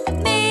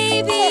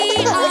 maybe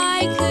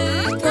I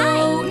could go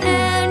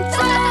and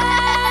try.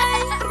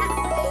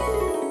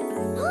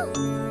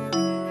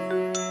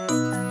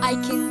 I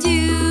can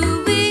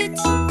do it.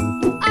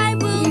 I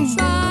will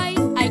try.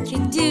 I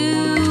can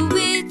do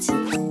it.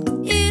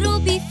 It'll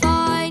be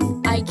fine.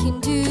 I can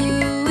do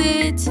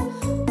it.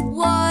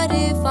 What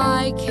if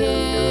I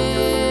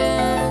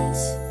can't?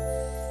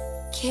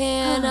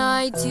 Can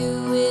I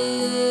do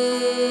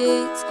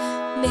it?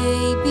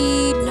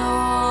 Maybe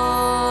not.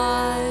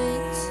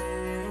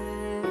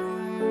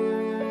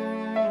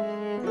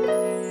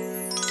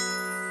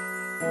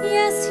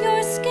 Yes,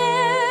 you're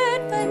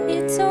scared, but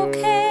it's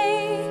okay.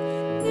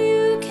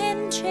 You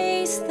can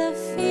chase the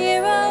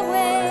fear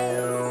away.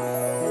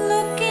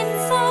 Look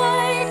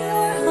inside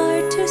your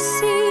heart to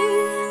see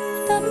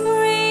the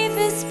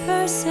bravest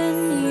person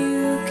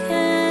you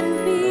can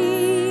be.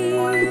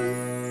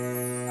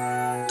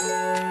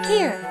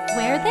 Here,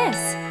 wear this.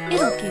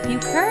 It'll give you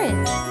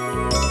courage.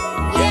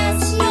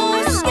 Yes,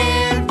 you're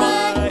scared,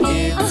 but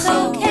it's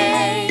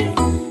okay.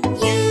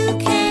 You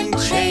can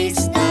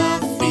chase the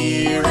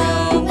fear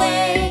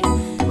away.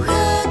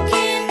 Look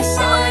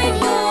inside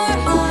your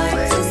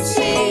heart to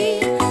see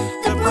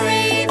the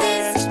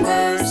bravest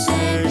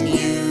person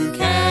you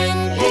can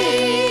be.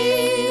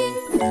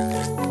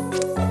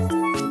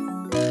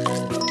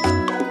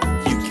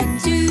 You can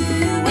do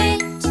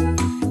it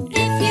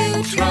if you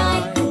try.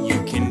 You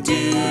can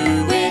do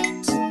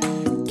it.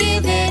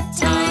 Give it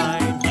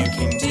time. You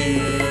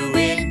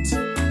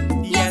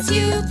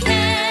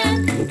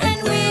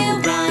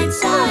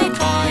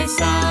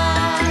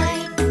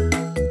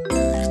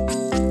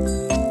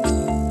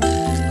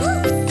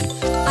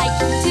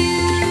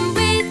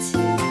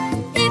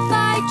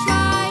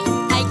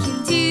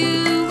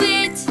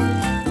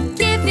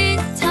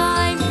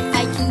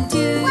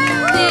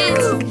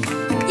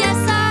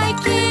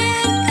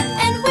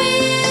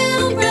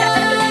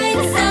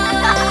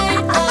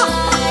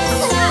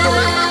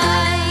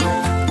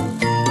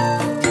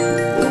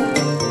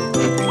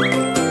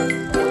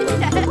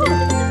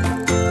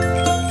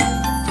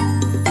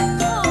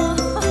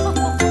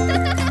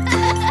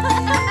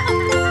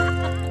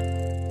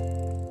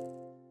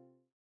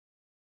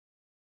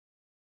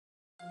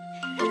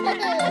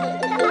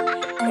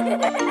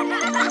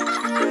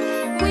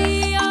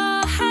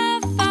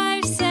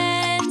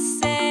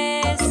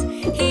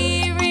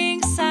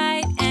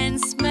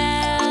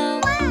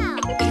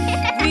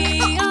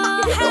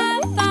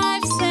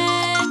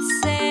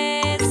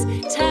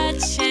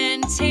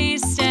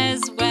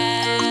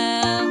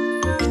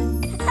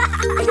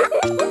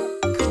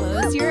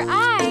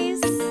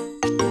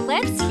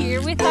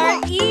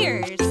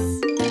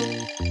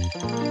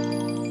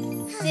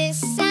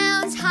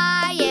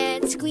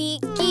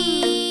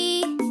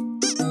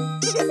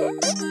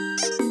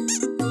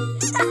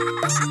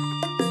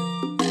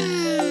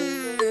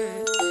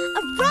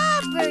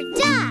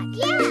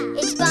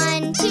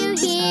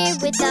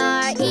with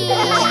our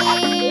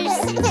ears.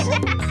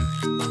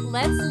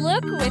 Let's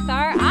look with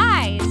our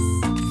eyes.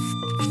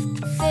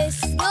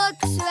 This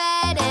looks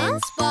red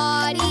and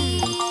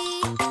spotty.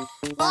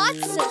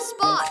 Lots of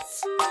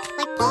spots.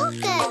 Like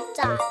polka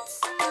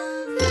dots.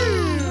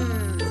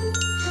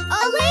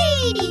 A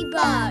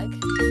ladybug.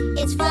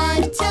 It's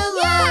fun to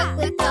look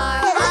with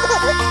our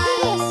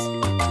eyes.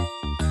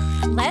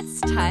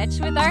 Let's touch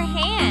with our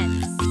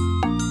hands.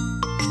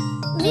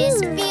 This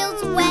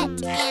feels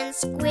wet and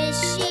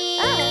squishy.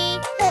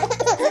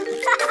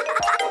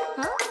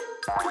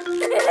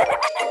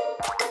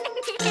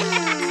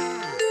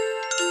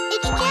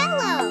 It's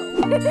Jello.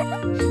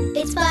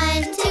 It's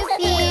fun to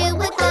feel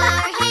with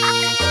our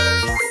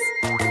hands.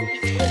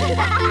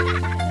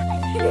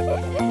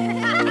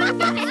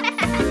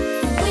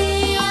 We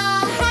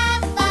all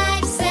have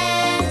 5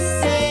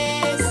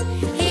 senses: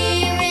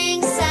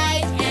 hearing,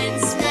 sight, and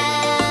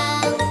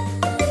smell.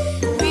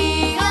 We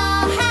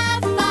all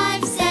have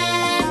 5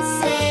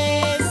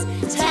 senses: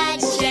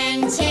 touch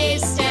and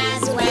taste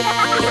as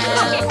well.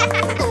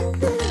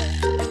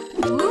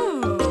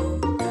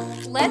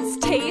 Let's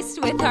taste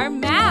with our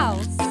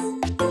mouths.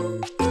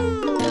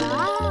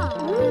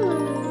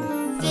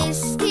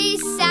 This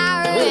tastes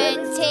sour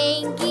and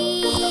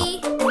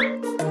tangy.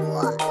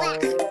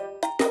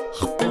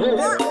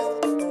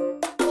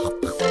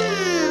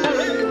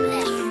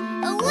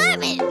 A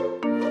lemon.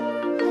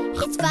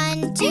 It's fun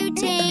to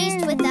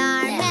taste with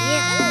our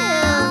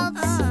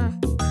mouths.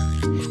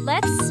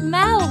 Let's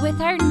smell with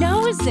our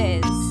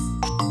noses.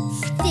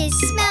 This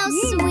smells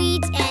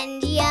sweet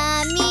and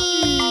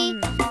yummy.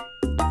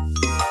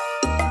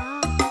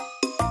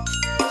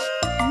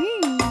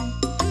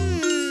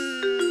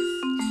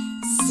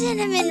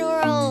 Cinnamon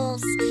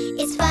rolls.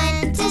 It's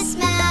fun to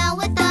smell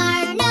with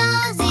our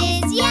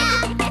noses,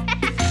 yeah.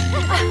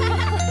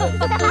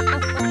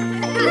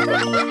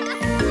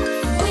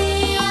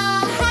 We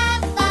all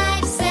have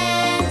 5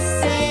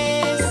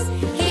 senses: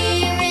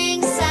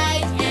 hearing,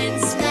 sight, and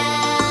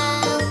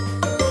smell.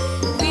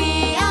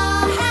 We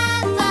all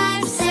have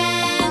 5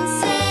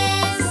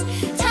 senses: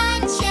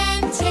 touch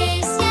and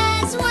taste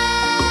as well.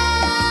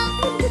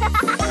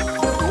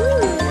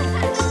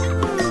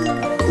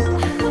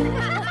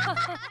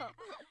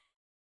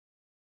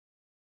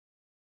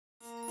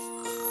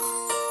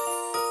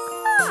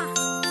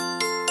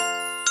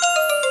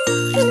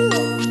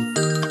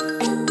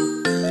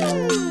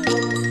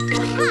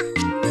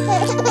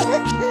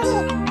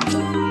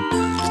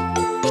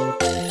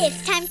 It's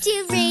time to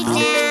read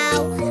now.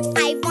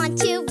 I want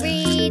to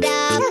read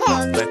a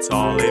book. Let's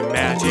all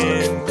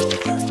imagine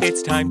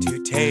it's time to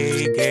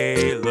take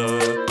a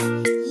look.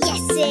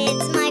 Yes,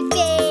 it's my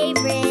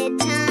favorite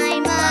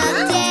time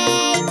of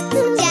day.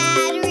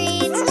 Dad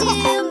reads to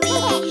me,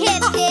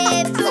 hip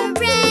hip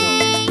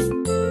hooray.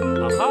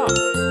 Aha!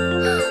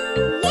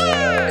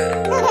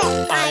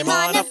 Yeah! I'm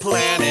on a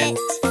planet.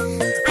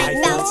 I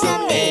found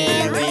some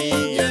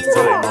aliens.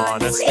 I'm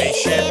on a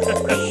spaceship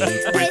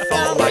with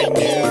all my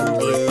new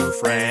blue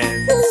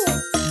friends.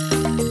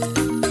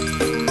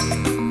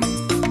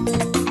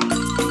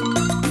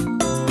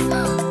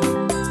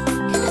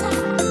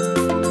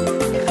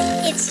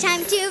 It's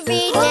time to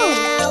read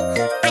now.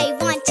 I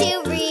want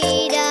to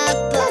read a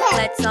book.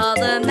 Let's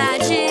all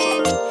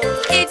imagine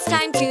it's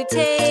time to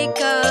take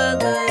a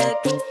look.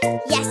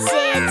 Yes,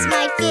 it's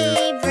my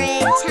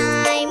favorite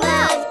time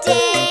of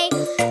day.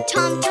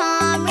 Tom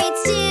Tom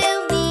reads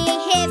to me,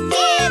 hip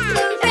hip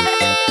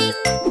hooray.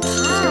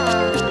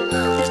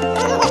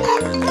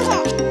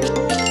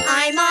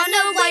 I'm on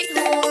a white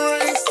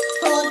horse,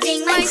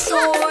 holding my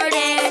sword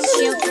and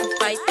shield to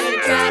fight the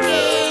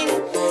dragon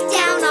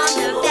down on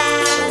the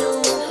battlefield.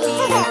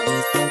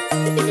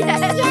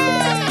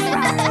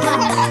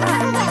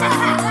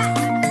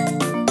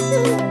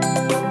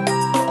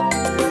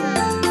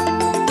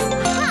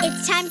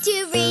 It's time to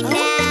read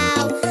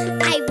now.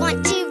 I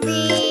want to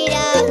read a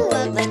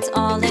book. Let's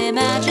all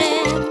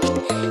imagine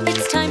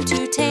it's time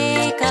to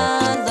take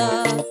a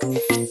look.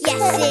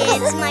 Yes,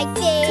 it's my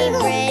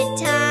favorite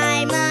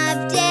time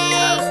of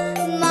day.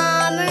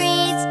 Mom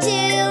reads to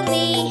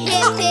me,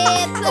 hip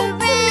hip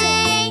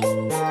hooray.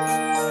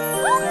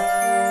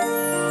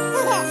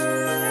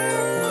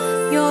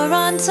 You're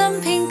on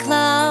some pink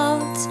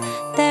clouds,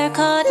 they're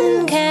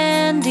cotton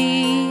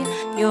candy.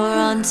 You're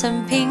on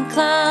some pink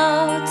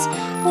clouds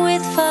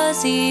with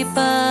fuzzy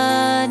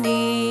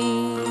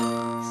bunnies.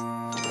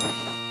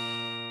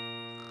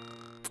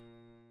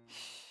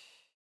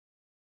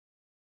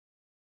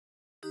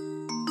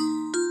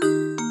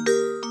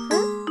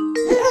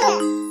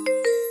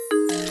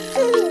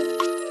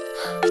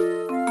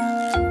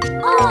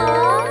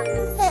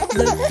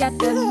 Look at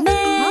the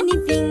many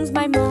things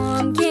my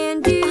mom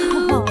can do.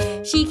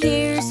 She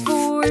cares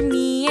for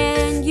me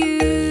and you.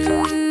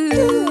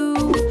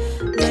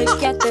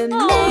 Look at the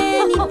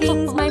many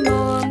things my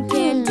mom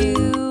can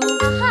do.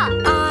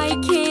 I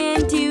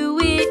can do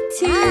it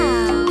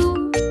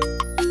too.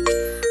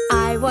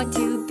 I want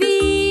to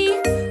be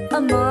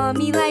a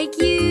mommy like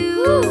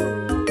you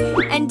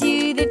and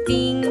do the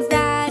things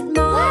that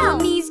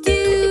mommies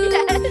do.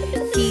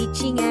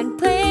 Teaching and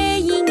playing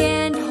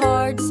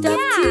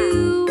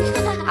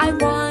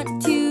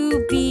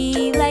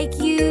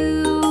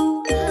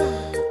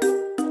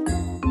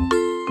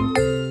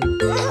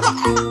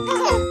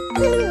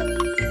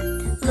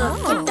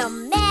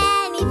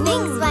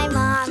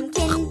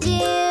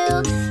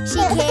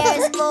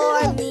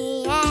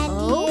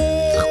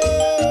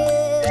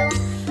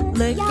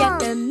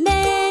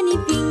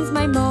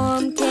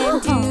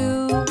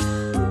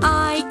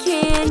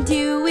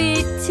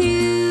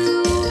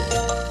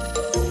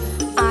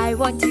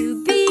want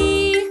to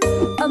be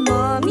a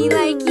mommy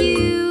like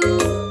you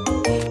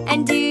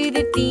and do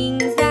the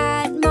things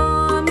that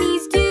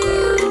mommies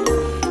do,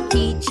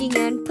 teaching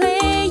and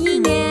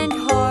playing and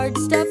hard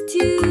stuff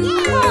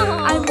too.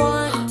 I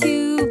want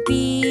to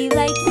be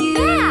like you.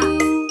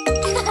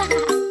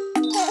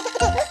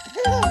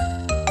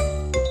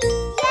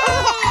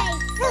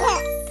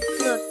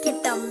 Look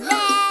at the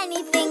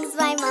many things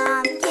my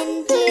mom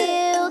can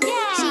do.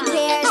 She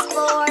cares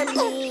for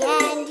me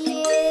and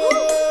you.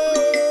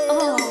 Look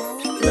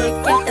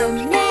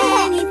at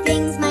the many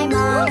things my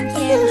mom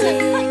can do.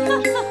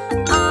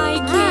 I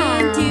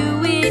can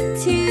do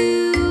it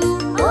too.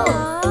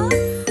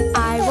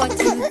 I want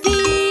to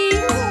be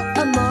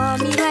a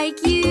mommy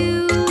like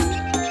you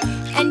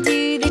and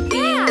do the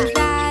things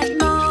that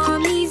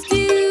mommies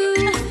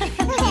do,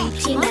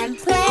 teaching and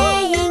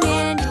playing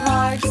and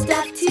hard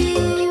stuff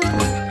too.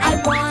 I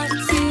want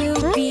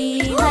to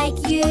be like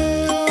you.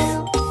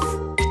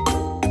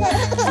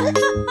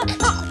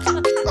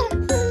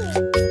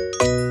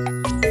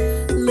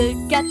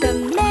 Look at the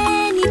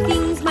many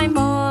things my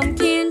mom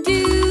can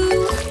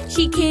do.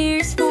 She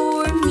cares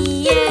for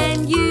me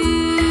and you.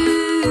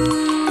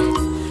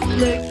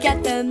 Look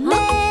at the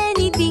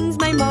many things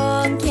my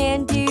mom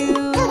can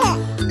do.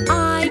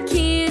 I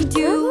can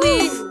do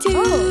it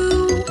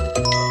too.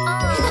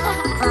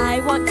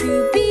 I want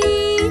to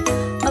be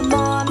a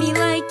mommy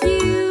like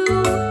you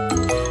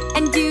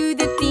and do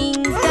the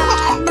things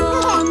that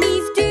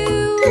mommies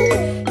do,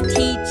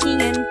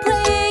 teaching and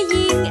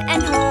playing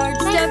and hard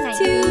stuff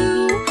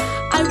too.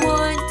 I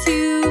want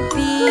to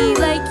be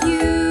like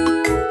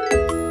you.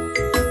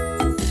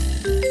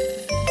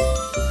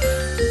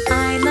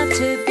 I love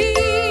to be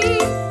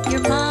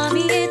your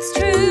mommy, it's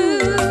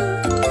true,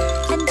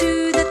 and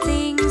do the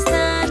things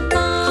that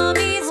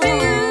mommies do,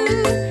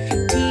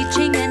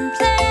 teaching and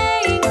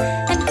playing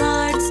and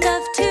hard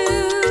stuff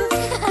too,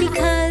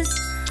 because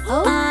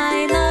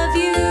I love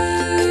you.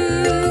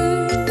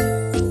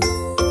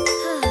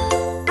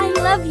 I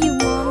love you,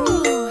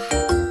 Mommy.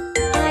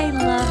 I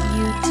love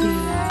you too.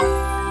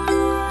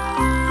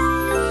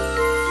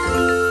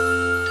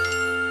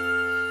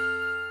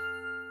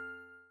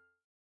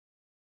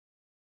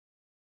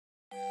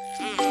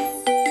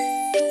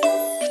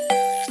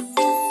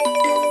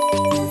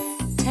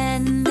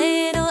 10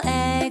 little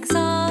eggs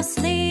all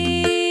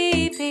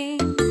sleeping,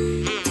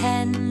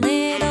 10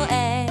 little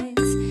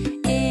eggs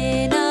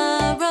in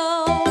a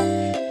row.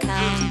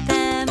 Count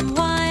them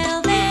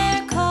while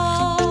they're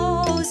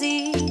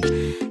cozy.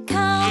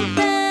 Count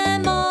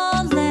them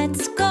all,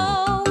 let's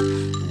go.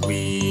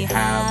 We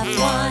have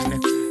 1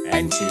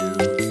 and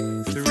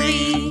 2,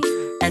 3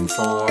 and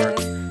 4,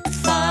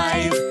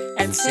 5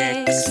 and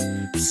 6.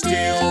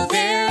 Still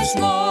there's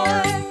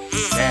more.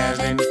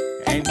 7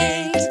 and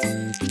 8,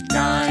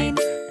 9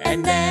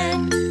 and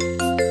then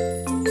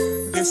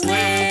this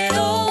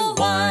little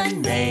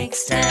one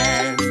makes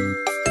 10.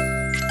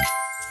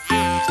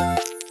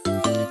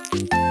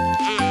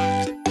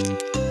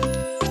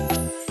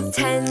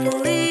 10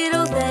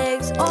 little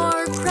legs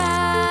are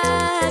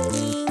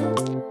cracking,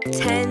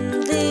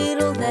 10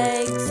 little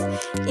legs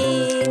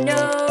in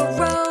a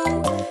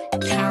row.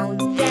 Count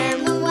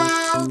them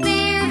while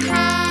they're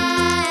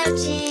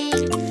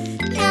hatching.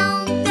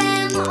 Count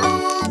them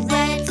all,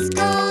 let's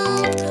go.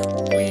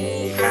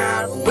 We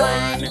have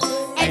 1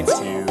 and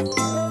 2,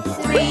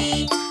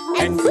 3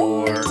 and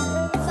 4,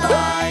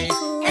 5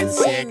 and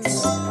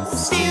 6.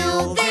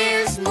 Still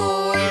there's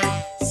more.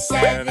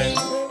 7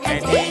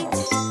 and 8,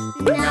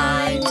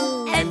 9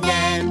 and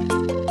then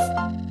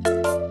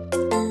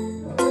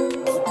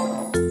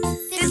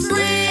this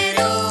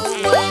little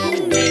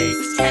one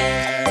makes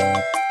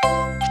 10.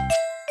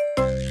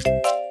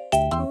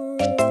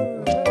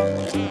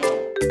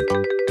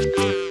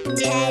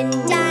 10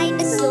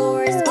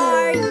 dinosaurs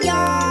are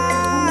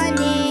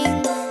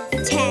yawning.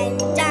 10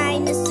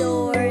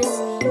 dinosaurs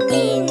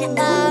in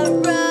a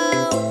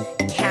row.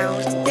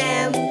 Count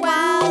them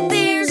while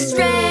they're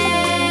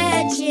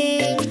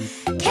stretching.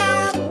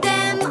 Count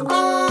them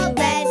all,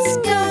 let's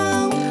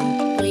go.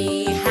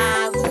 We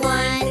have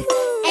 1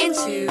 and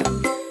 2,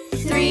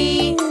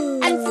 3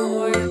 and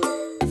 4,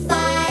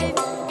 5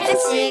 and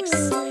 6.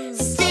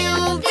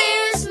 Still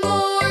there's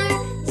more.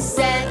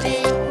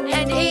 7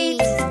 and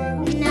 8,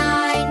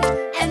 9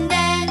 and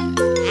then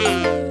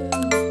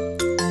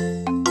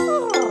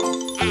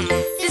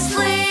this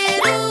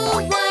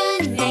little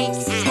one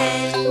makes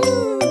 10.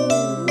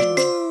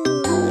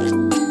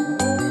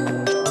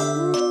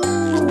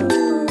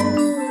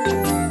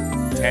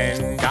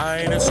 10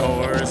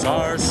 dinosaurs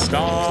are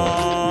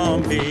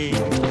stomping,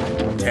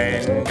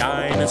 10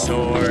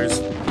 dinosaurs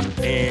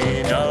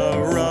in a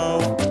row.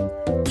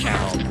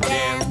 Count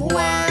them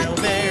while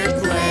they're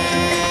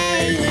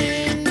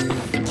playing.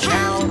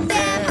 Count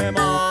them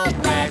all,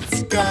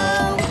 let's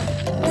go.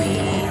 We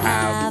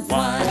have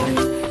 1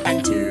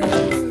 and 2,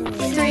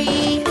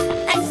 3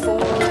 and 4,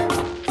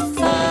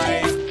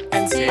 5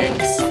 and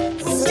 6.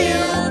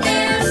 Still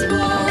there's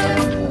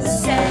more.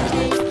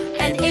 7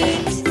 and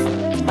 8,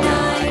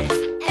 9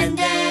 and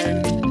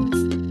then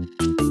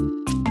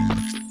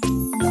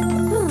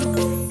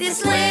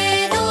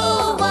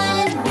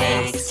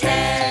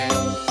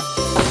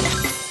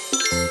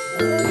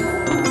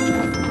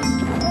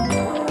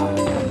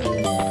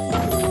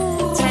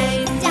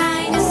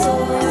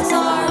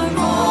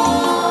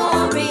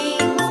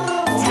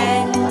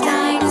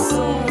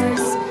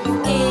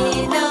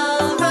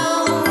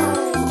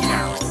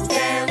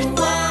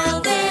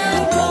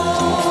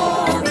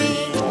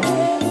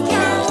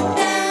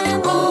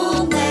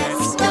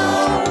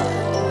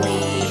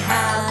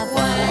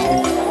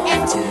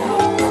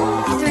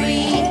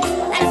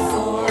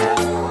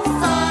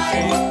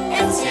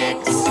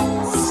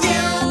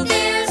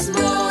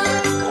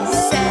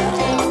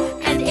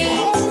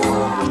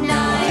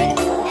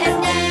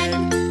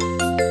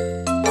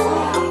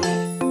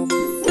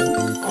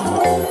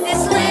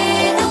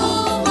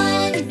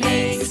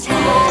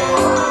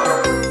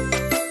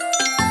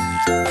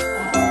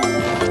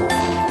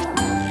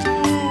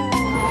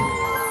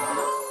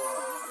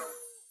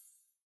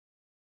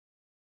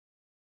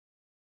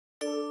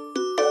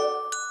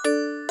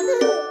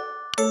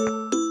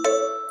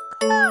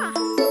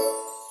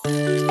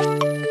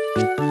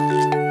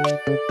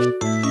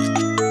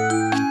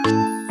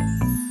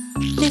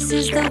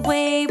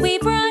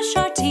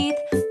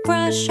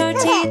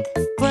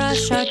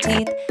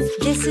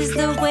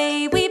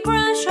way we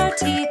brush our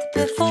teeth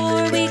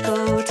before we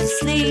go to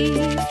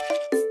sleep.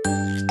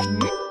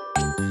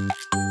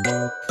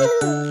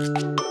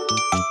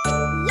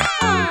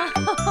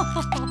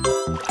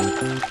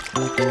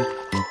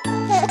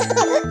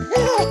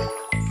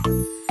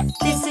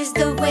 This is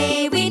the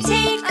way we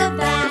take a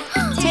bath,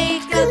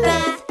 take a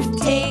bath,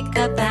 take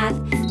a bath.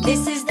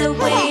 This is the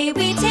way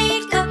we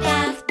take a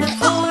bath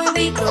before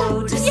we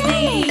go to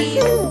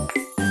sleep.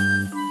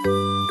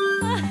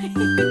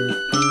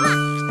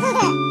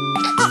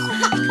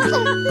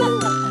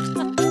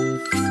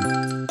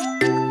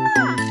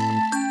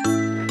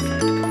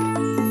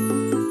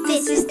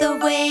 This is the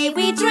way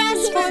we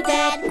dress for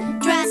bed,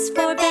 dress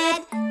for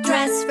bed,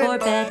 dress for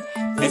bed.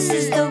 This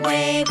is the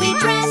way we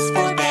dress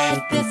for bed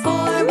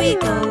before we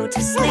go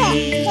to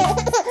sleep.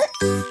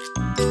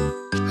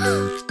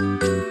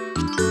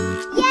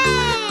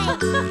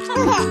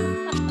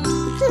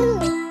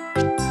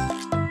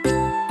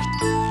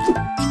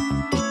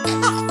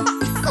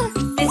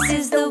 This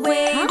is the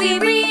way we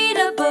read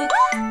a book,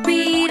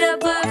 read a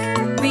book,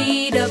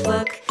 read a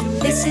book.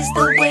 This is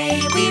the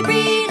way we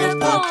read a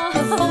book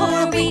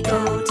before we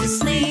go to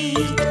sleep.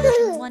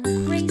 One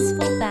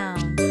graceful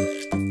bound.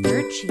 The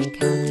third sheep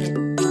counted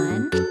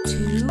 1,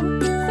 2,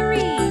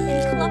 3,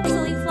 and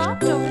clumsily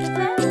flopped over the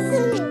fence.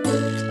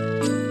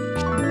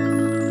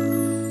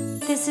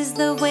 This is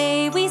the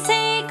way we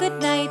say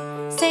goodnight,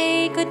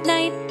 say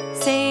goodnight,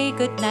 say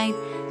goodnight.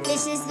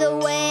 This is the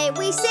way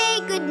we say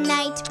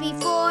goodnight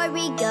before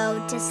we go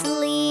to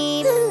sleep.